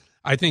attendance,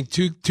 I think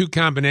two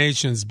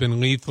combinations have been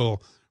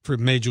lethal for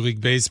Major League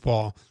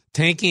Baseball: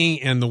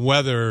 tanking and the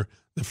weather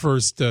the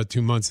first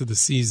 2 months of the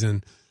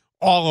season,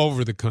 all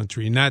over the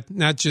country, not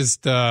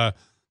just the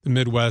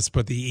Midwest,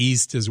 but the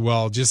East as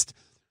well. Just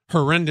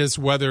horrendous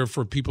weather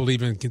for people to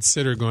even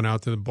consider going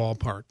out to the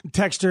ballpark.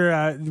 Texter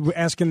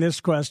asking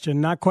this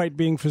question, not quite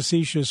being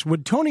facetious.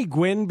 Would Tony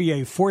Gwynn be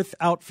a fourth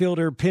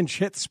outfielder pinch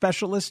hit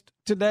specialist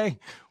today?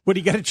 Would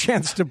he get a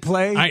chance to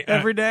play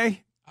every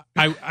day?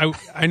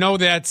 I know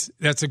that's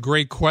a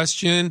great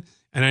question,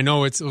 and I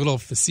know it's a little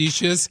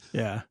facetious.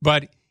 Yeah,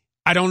 but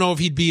I don't know if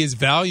he'd be as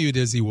valued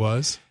as he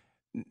was.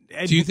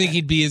 Do you think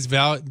he'd be as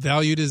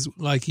valued as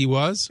like he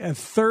was?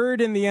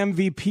 Third in the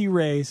MVP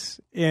race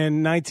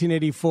in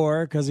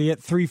 1984 because he hit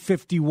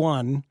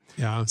 351.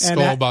 Yeah,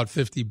 stole about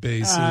 50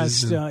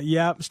 bases.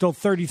 Stole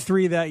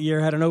 33 that year,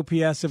 had an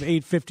OPS of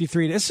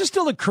 853. This is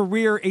still a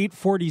career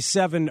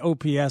 847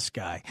 OPS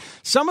guy.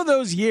 Some of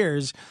those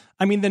years,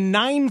 I mean, the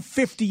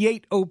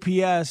 958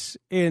 OPS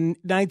in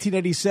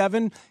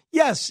 1987,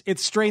 yes,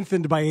 it's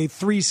strengthened by a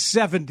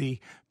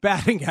 370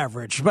 batting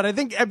average. But I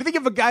think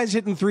if a guy's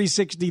hitting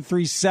 360,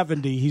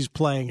 370, he's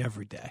playing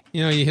every day.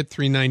 You know, you hit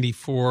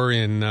 394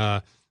 in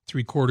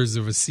 3/4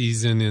 of a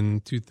season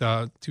in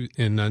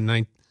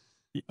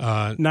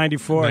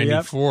 94.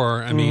 Yep.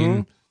 I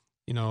mean,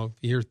 you know, if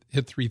you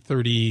hit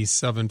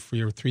 337 for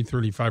your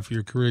 335 for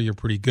your career, you're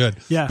pretty good.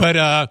 Yeah.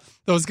 But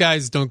those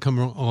guys don't come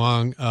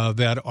along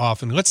that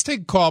often. Let's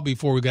take a call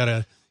before we got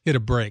to hit a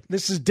break.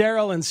 This is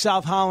Daryl in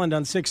South Holland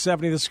on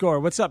 670 The Score.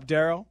 What's up,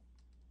 Daryl?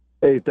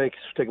 Hey, thanks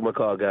for taking my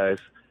call, guys.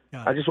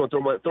 Yeah. I just want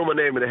to throw my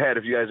name in the hat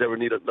if you guys ever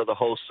need another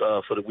host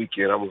for the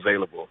weekend. I'm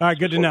available. All right,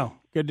 good to know.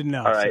 Good to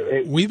know. All right.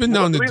 Hey, we've been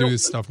known to do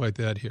stuff like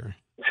that here.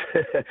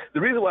 The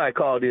reason why I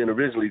called in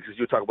originally because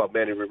you were talking about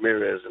Manny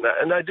Ramirez, and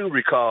I do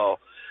recall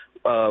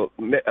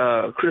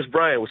Chris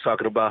Bryant was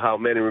talking about how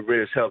Manny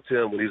Ramirez helped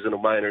him when he was in the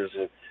minors,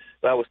 and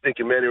I was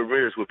thinking Manny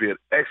Ramirez would be an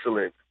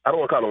excellent, I don't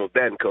want to call him a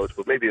batting coach,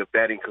 but maybe a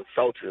batting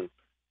consultant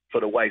for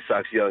the White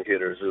Sox young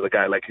hitters. There's a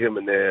guy like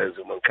Jimenez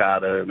and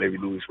Moncada and maybe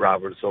Luis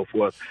Robert and so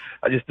forth.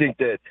 I just think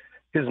that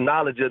his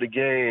knowledge of the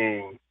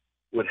game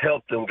would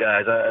help them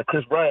guys.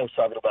 Chris Bryant was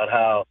talking about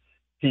how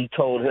he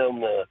told him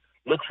to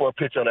look for a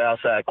pitch on the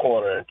outside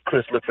corner, and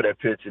Chris looked for that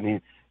pitch, and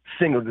he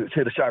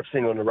hit a sharp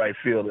single in the right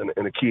field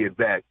and a kid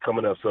back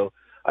coming up. So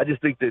I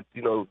just think that,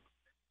 you know,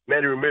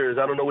 Manny Ramirez,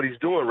 I don't know what he's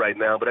doing right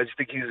now, but I just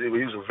think he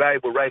was a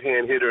valuable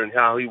right-hand hitter and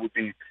how he would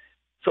be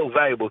so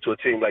valuable to a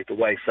team like the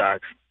White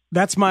Sox.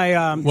 That's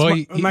my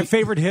my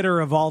favorite hitter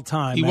of all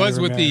time. He was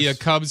with the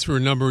Cubs for a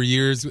number of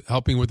years,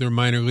 helping with their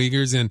minor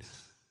leaguers, and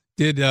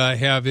did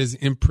have his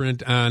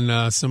imprint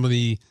on some of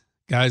the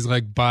guys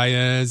like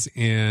Baez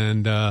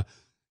and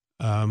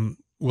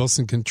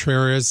Wilson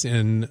Contreras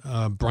and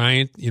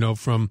Bryant, you know,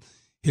 from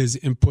his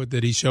input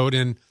that he showed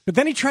in. But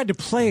then he tried to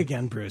play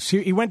again, Bruce.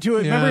 He went to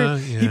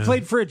he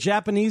played for a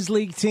Japanese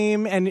league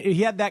team, and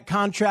he had that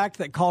contract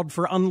that called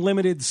for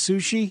unlimited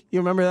sushi. You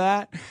remember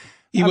that?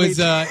 He was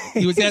at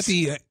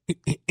the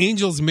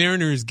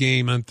Angels-Mariners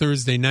game on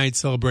Thursday night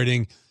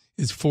celebrating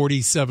his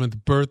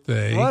 47th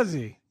birthday. Was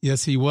he?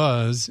 Yes, he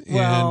was.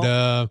 Well,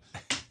 and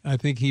I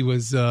think he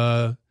was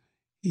I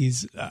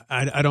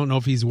don't know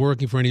if he's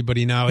working for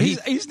anybody now.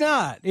 He's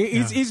not.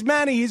 He's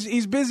Manny.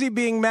 He's busy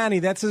being Manny.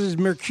 That's as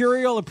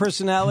mercurial a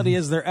personality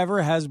as there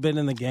ever has been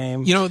in the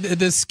game. You know,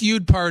 the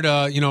skewed part,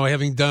 you know,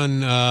 having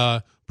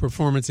done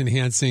performance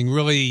enhancing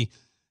really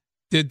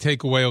did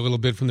take away a little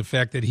bit from the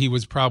fact that he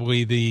was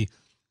probably the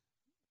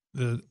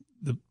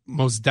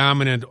most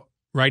dominant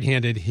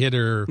right-handed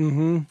hitter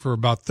for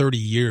about 30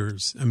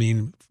 years. I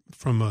mean,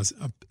 from a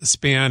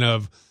span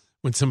of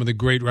when some of the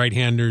great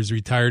right-handers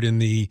retired in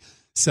the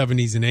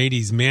 70s and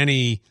 80s,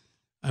 Manny,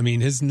 I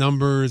mean, his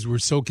numbers were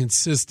so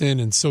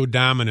consistent and so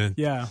dominant.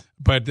 Yeah.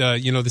 But,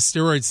 you know, the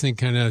steroids thing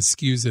kind of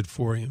skews it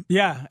for him.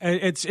 Yeah,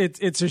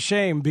 it's a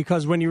shame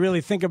because when you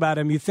really think about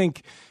him, you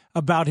think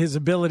about his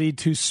ability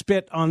to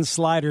spit on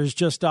sliders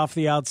just off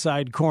the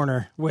outside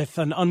corner with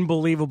an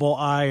unbelievable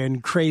eye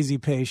and crazy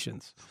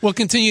patience. We'll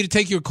continue to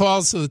take your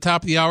calls to the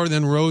top of the hour.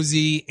 Then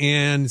Rosie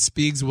and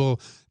Speegs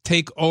will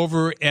take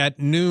over at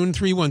noon,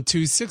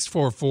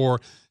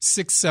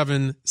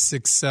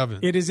 312-644-6767.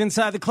 It is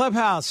Inside the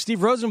Clubhouse.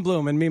 Steve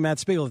Rosenblum and me, Matt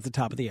Spiegel, at the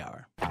top of the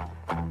hour.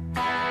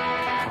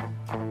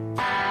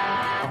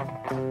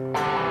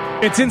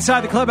 It's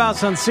Inside the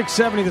Clubhouse on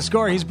 670 The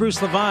Score. He's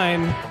Bruce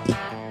Levine.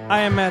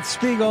 I am Matt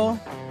Spiegel.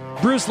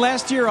 Bruce,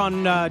 last year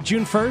on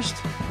June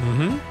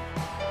 1st,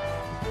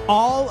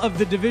 all of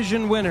the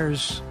division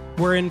winners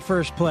were in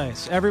first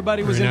place.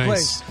 Everybody was in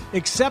place,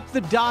 except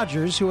the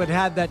Dodgers, who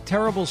had that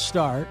terrible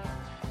start.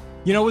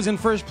 You know who was in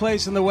first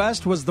place in the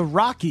West was the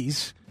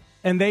Rockies,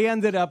 and they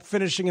ended up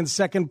finishing in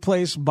second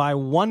place by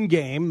one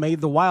game, made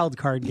the wild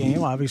card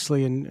game,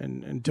 obviously,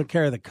 and took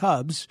care of the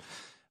Cubs.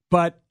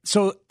 But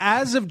so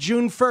as of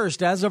June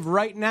 1st, as of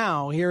right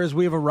now, here as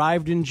we have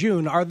arrived in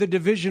June, are the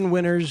division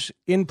winners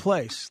in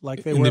place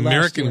like they were last year? In the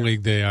American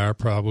League, they are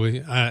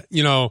probably.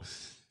 You know,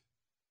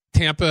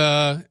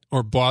 Tampa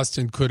or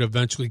Boston could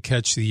eventually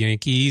catch the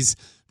Yankees.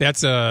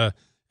 That's a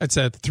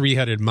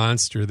three-headed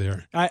monster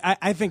there.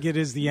 I think it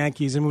is the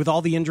Yankees, and with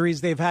all the injuries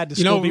they've had to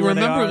still be where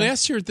they are. Remember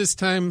last year at this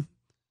time,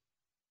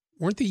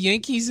 weren't the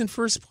Yankees in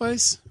first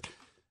place?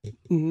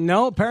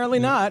 No, apparently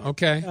not.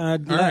 Okay. All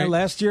right.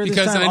 Last year,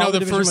 because this time, I know all the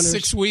division first winners.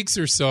 6 weeks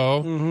or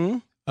so,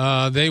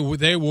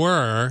 they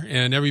were,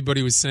 and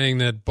everybody was saying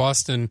that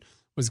Boston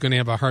was going to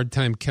have a hard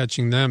time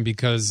catching them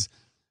because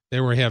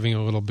they were having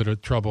a little bit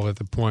of trouble at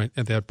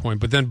that point.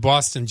 But then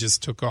Boston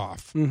just took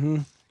off,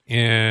 and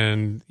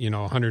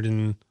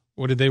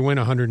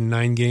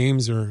 109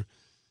 games or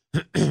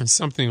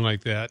something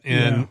like that.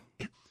 And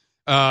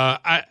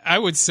I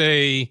would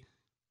say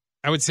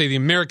the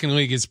American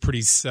League is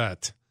pretty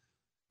set.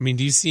 I mean,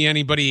 do you see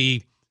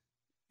anybody,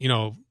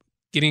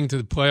 getting to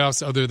the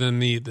playoffs other than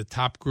the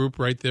top group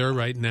right there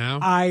right now?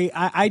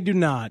 I do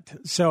not.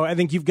 So I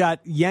think you've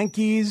got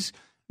Yankees,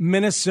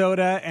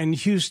 Minnesota, and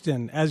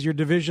Houston as your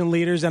division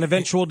leaders and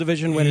eventual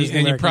division winners.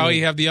 And you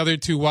probably have the other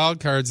two wild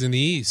cards in the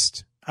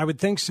East. I would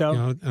think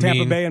so.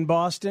 Tampa Bay and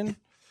Boston.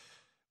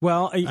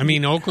 Well,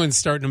 Oakland's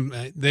starting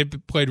to. They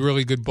played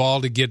really good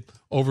ball to get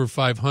over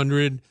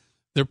 500.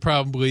 They're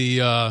probably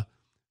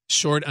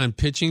short on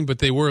pitching, but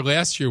they were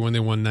last year when they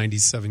won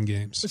 97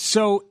 games.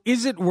 So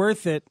is it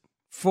worth it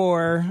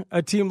for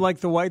a team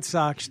like the White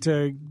Sox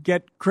to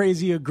get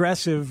crazy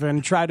aggressive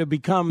and try to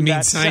become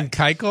sign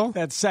Keuchel?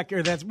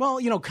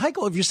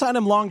 Keuchel, if you sign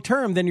him long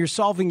term, then you're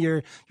doing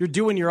your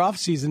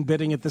offseason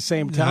bidding at the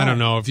same time. I don't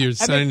know if you're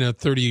signing a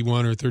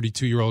 31 or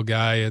 32-year-old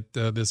guy at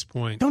this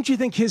point. Don't you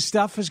think his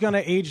stuff is going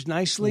to age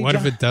nicely? What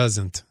if it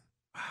doesn't?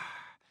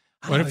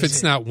 What if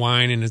it's not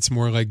wine and it's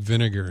more like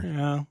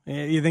vinegar?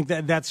 Yeah, you think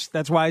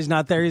that's why he's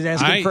not there? He's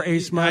asking for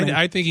ace money.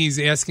 I think he's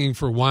asking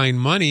for wine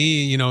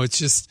money. It's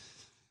just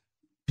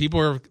people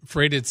are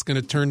afraid it's going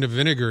to turn to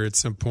vinegar at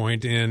some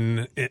point,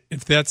 and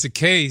if that's the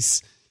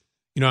case,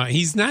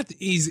 he's not.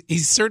 He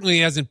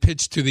certainly hasn't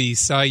pitched to the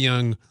Cy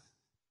Young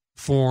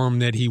form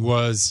that he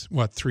was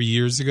 3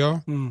 years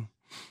ago.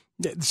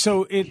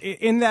 So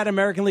in that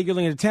American League, you're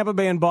looking at Tampa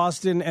Bay and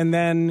Boston, and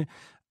then.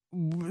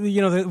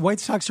 The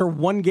White Sox are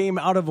one game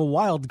out of a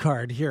wild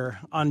card here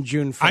on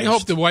June 1st. I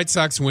hope the White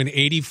Sox win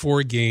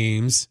 84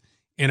 games,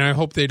 and I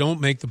hope they don't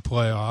make the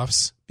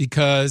playoffs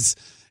because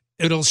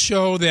it'll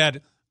show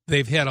that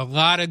they've had a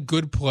lot of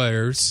good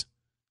players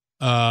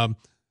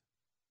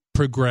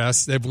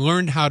progress. They've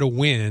learned how to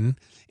win,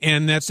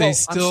 and that they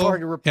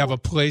still have a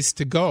place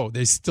to go.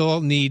 They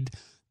still need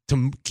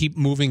to keep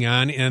moving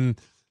on, and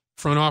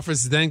front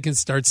office then can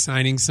start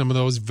signing some of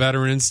those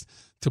veterans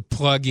to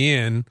plug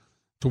in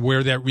to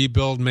where that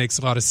rebuild makes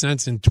a lot of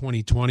sense in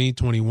 2020,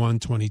 21,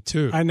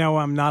 22. I know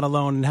I'm not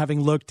alone in having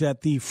looked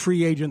at the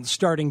free agent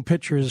starting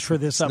pitchers for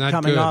this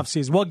upcoming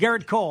offseason. Well,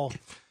 Garrett Cole.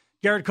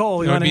 That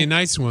would be a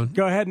nice one.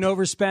 Go ahead and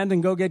overspend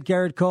and go get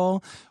Garrett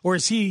Cole? Or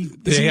is he...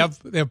 They have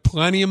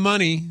plenty of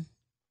money.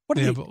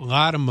 They have a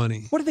lot of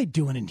money. What are they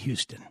doing in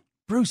Houston?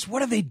 Bruce,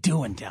 what are they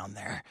doing down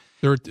there?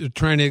 They're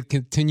trying to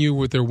continue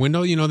with their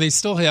window. They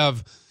still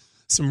have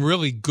some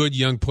really good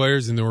young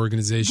players in the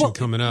organization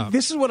coming up.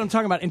 This is what I'm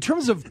talking about. In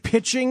terms of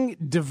pitching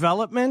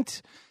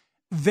development,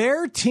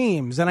 their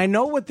teams, and I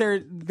know what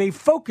they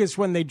focus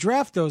when they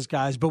draft those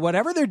guys, but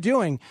whatever they're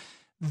doing,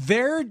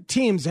 their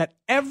teams at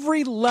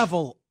every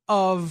level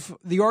of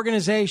the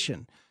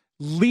organization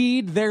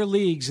lead their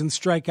leagues in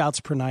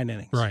strikeouts per 9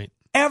 innings. Right.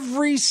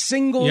 Every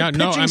single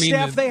pitching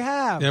staff they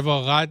have. They have a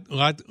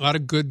lot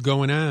of good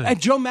going on. And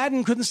Joe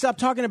Madden couldn't stop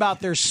talking about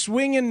their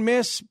swing and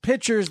miss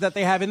pitchers that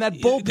they have in that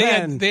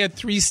bullpen. They had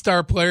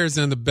 3-star players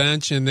on the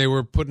bench, and they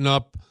were putting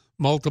up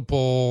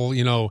multiple,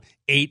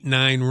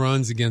 8-9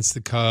 runs against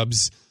the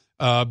Cubs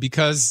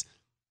because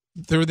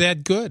they're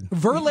that good.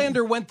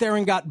 Verlander went there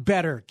and got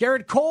better.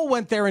 Garrett Cole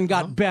went there and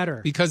got better.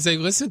 Because they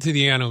listen to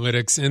the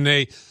analytics, and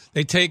they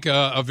take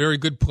a very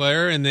good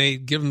player, and they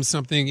give them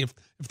something. If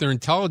they're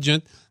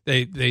intelligent,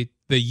 they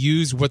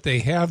use what they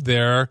have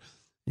there.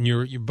 And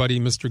your buddy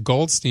Mr.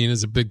 Goldstein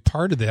is a big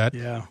part of that.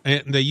 Yeah.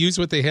 And they use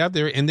what they have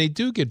there, and they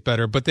do get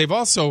better. But they've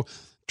also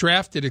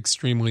drafted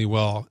extremely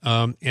well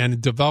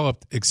and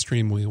developed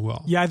extremely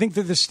well. Yeah, I think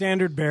they're the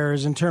standard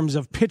bearers in terms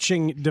of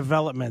pitching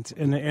development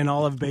in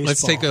all of baseball.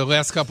 Let's take the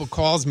last couple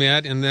calls,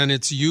 Matt, and then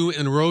it's you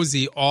and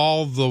Rosie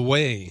all the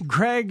way.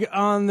 Craig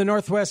on the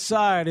Northwest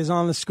side is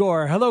on the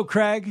score. Hello,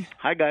 Craig.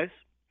 Hi, guys.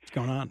 What's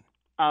going on?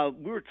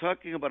 We were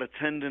talking about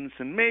attendance,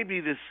 and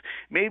maybe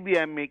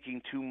I'm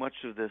making too much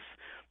of this,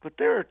 but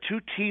there are 2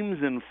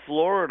 teams in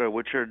Florida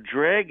which are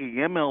dragging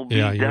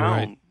MLB down.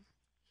 Right.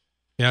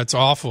 Yeah, it's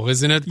awful,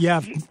 isn't it?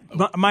 Yeah,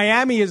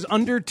 Miami is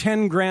under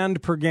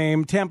 $10,000 per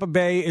game. Tampa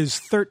Bay is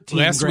 $13,000.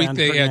 Last week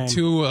they had game.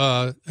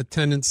 2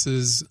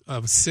 attendances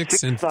of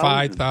 6 and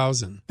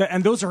 5,000,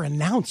 and those are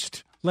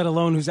announced, let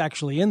alone who's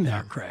actually in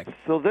there, Craig.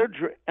 So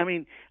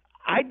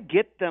I'd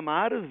get them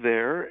out of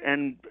there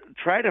and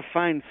try to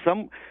find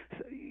some.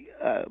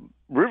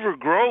 River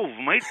Grove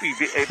might be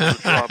able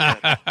to drop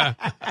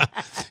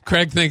that.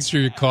 Craig, thanks for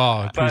your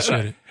call. I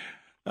appreciate it.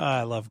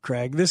 I love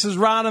Craig. This is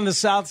Ron on the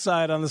South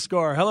Side on the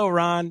score. Hello,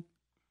 Ron.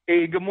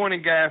 Hey, good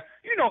morning, guys.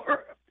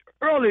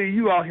 Earlier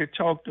you all here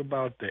talked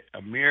about the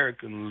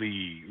American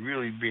League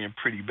really being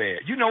pretty bad.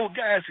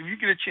 Guys, if you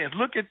get a chance,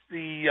 look at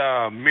the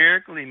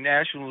American League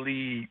National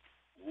League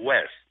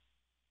West.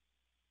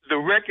 The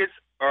records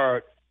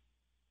are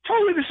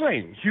totally the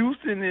same.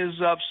 Houston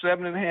is up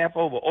 7.5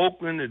 over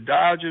Oakland. The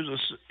Dodgers are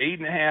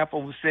 8.5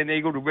 over San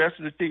Diego. The rest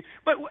of the team.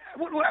 But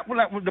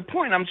the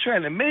point I'm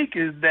trying to make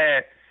is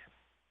that,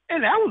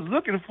 and I was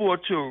looking forward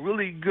to a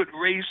really good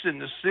race in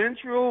the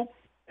Central.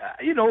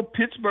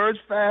 Pittsburgh's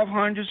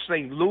 500,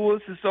 St.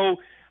 Louis, and so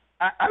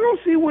I don't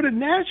see where the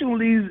National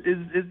League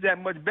is that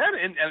much better.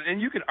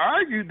 And you can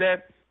argue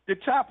that the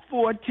top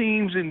 4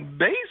 teams in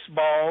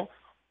baseball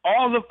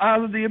all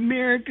out of the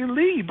American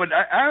League. But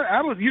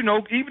I was,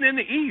 even in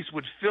the East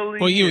with Philly.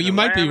 Well, you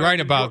might be right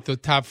about the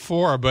top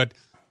 4, but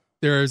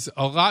there's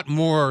a lot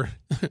more,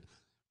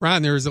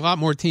 Ron, there's a lot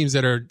more teams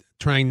that are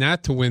trying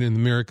not to win in the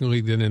American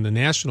League than in the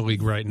National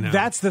League right now.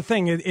 That's the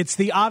thing. It's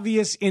the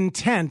obvious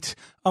intent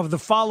of the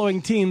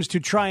following teams to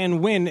try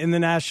and win in the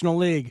National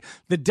League.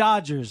 The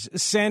Dodgers,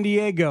 San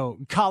Diego,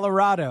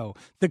 Colorado,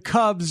 the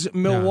Cubs,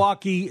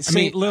 Milwaukee,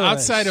 St. Louis.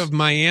 Outside of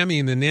Miami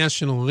in the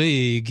National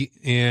League,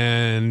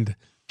 and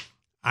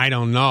I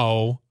don't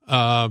know,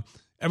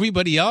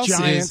 everybody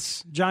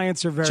else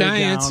Giants are very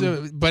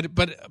down.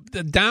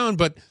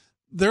 But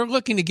they're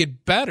looking to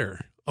get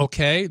better,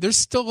 okay? They're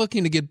still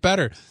looking to get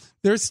better.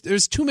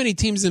 There's too many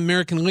teams in the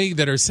American League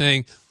that are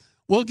saying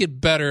we'll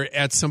get better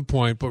at some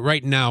point, but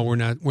right now we're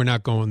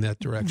not going that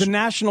direction. The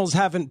Nationals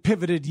haven't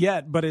pivoted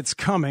yet, but it's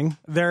coming.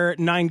 They're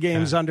 9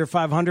 games under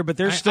 500, but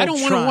they're still trying.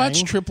 I don't want to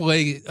watch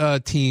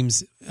AAA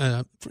teams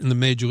in the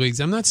major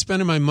leagues. I'm not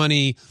spending my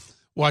money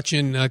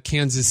watching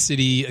Kansas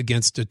City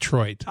against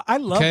Detroit. I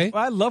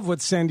love what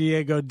San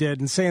Diego did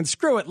and saying,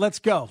 screw it, let's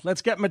go.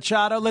 Let's get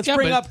Machado. Let's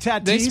bring up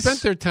Tatis. They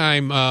spent their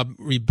time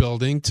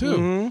rebuilding, too.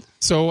 Mm-hmm.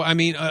 So, I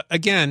mean,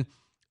 again,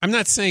 I'm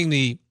not saying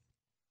the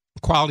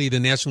quality of the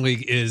National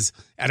League is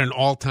at an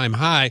all-time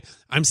high.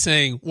 I'm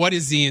saying what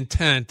is the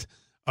intent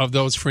of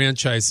those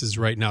franchises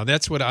right now?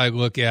 That's what I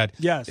look at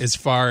as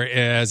far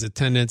as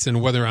attendance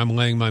and whether I'm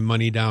laying my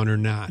money down or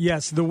not.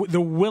 Yes, the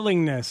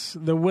willingness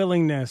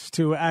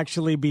to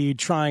actually be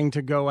trying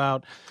to go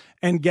out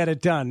and get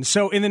it done.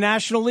 So in the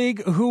National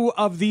League, who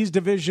of these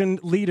division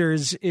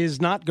leaders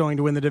is not going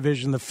to win the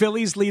division? The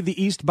Phillies lead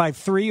the East by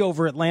 3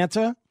 over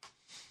Atlanta.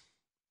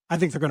 I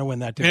think they're going to win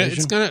that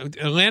division.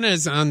 Atlanta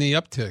is on the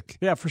uptick.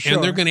 Yeah, for sure.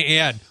 And they're going to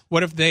add.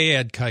 What if they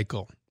add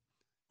Keuchel?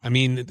 I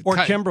mean,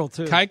 Kimbrel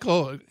too.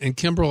 Keuchel and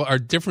Kimbrel are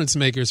difference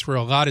makers for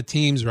a lot of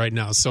teams right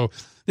now. So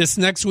this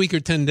next week or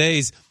 10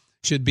 days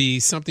should be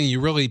something you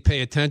really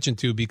pay attention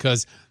to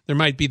because there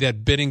might be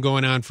that bidding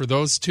going on for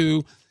those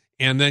two.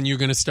 And then you're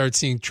going to start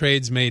seeing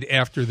trades made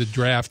after the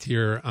draft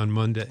here on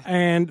Monday.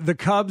 And the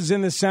Cubs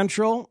in the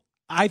Central.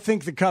 I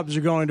think the Cubs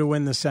are going to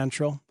win the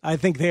Central. I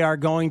think they are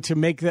going to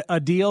make a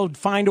deal,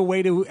 find a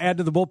way to add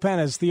to the bullpen,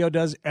 as Theo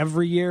does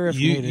every year if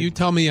needed. You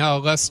tell me how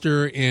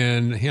Lester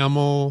and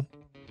Hamill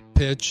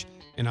pitch,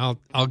 and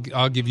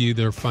I'll give you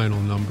their final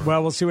number.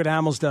 Well, we'll see what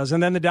Hamels does.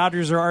 And then the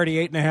Dodgers are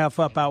already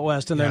 8.5 up out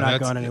west, and they're not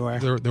going anywhere.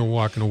 They're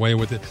walking away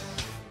with it.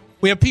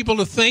 We have people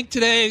to thank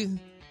today.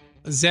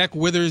 Zach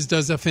Withers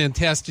does a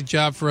fantastic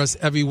job for us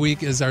every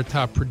week as our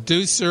top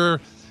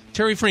producer.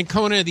 Terry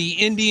Francona, the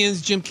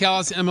Indians, Jim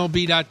Callis,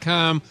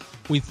 MLB.com.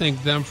 We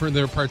thank them for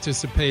their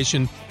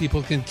participation.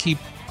 People can keep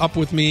up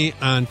with me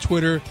on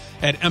Twitter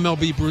at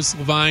MLB Bruce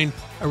Levine.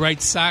 I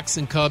write Sox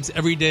and Cubs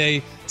every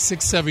day,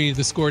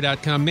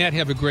 670thescore.com. Matt,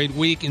 have a great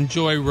week.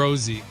 Enjoy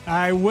Rosie.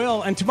 I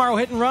will. And tomorrow,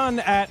 Hit and Run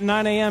at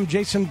 9 a.m.,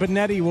 Jason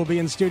Benetti will be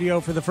in studio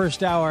for the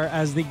first hour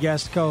as the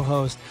guest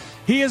co-host.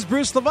 He is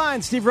Bruce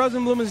Levine. Steve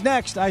Rosenblum is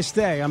next. I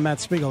stay. I'm Matt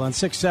Spiegel on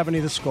 670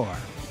 The Score.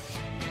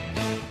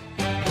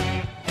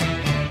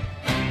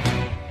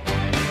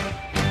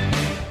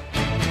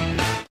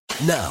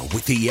 Now,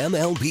 with the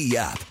MLB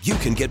app, you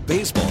can get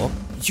baseball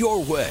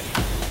your way.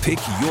 Pick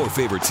your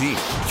favorite team,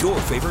 your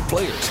favorite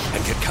players,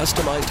 and get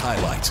customized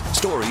highlights,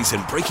 stories,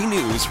 and breaking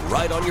news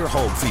right on your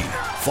home feed.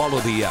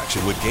 Follow the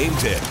action with Game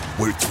Day,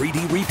 where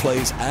 3D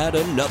replays add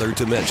another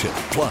dimension.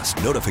 Plus,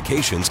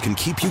 notifications can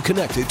keep you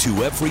connected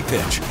to every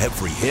pitch,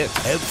 every hit,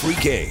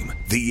 every game.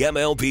 The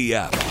MLB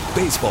app.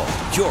 Baseball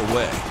your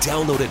way.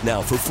 Download it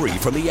now for free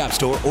from the App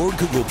Store or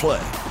Google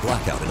Play.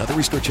 Blackout and other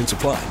restrictions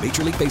apply.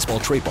 Major League Baseball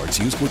trademarks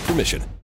used with permission.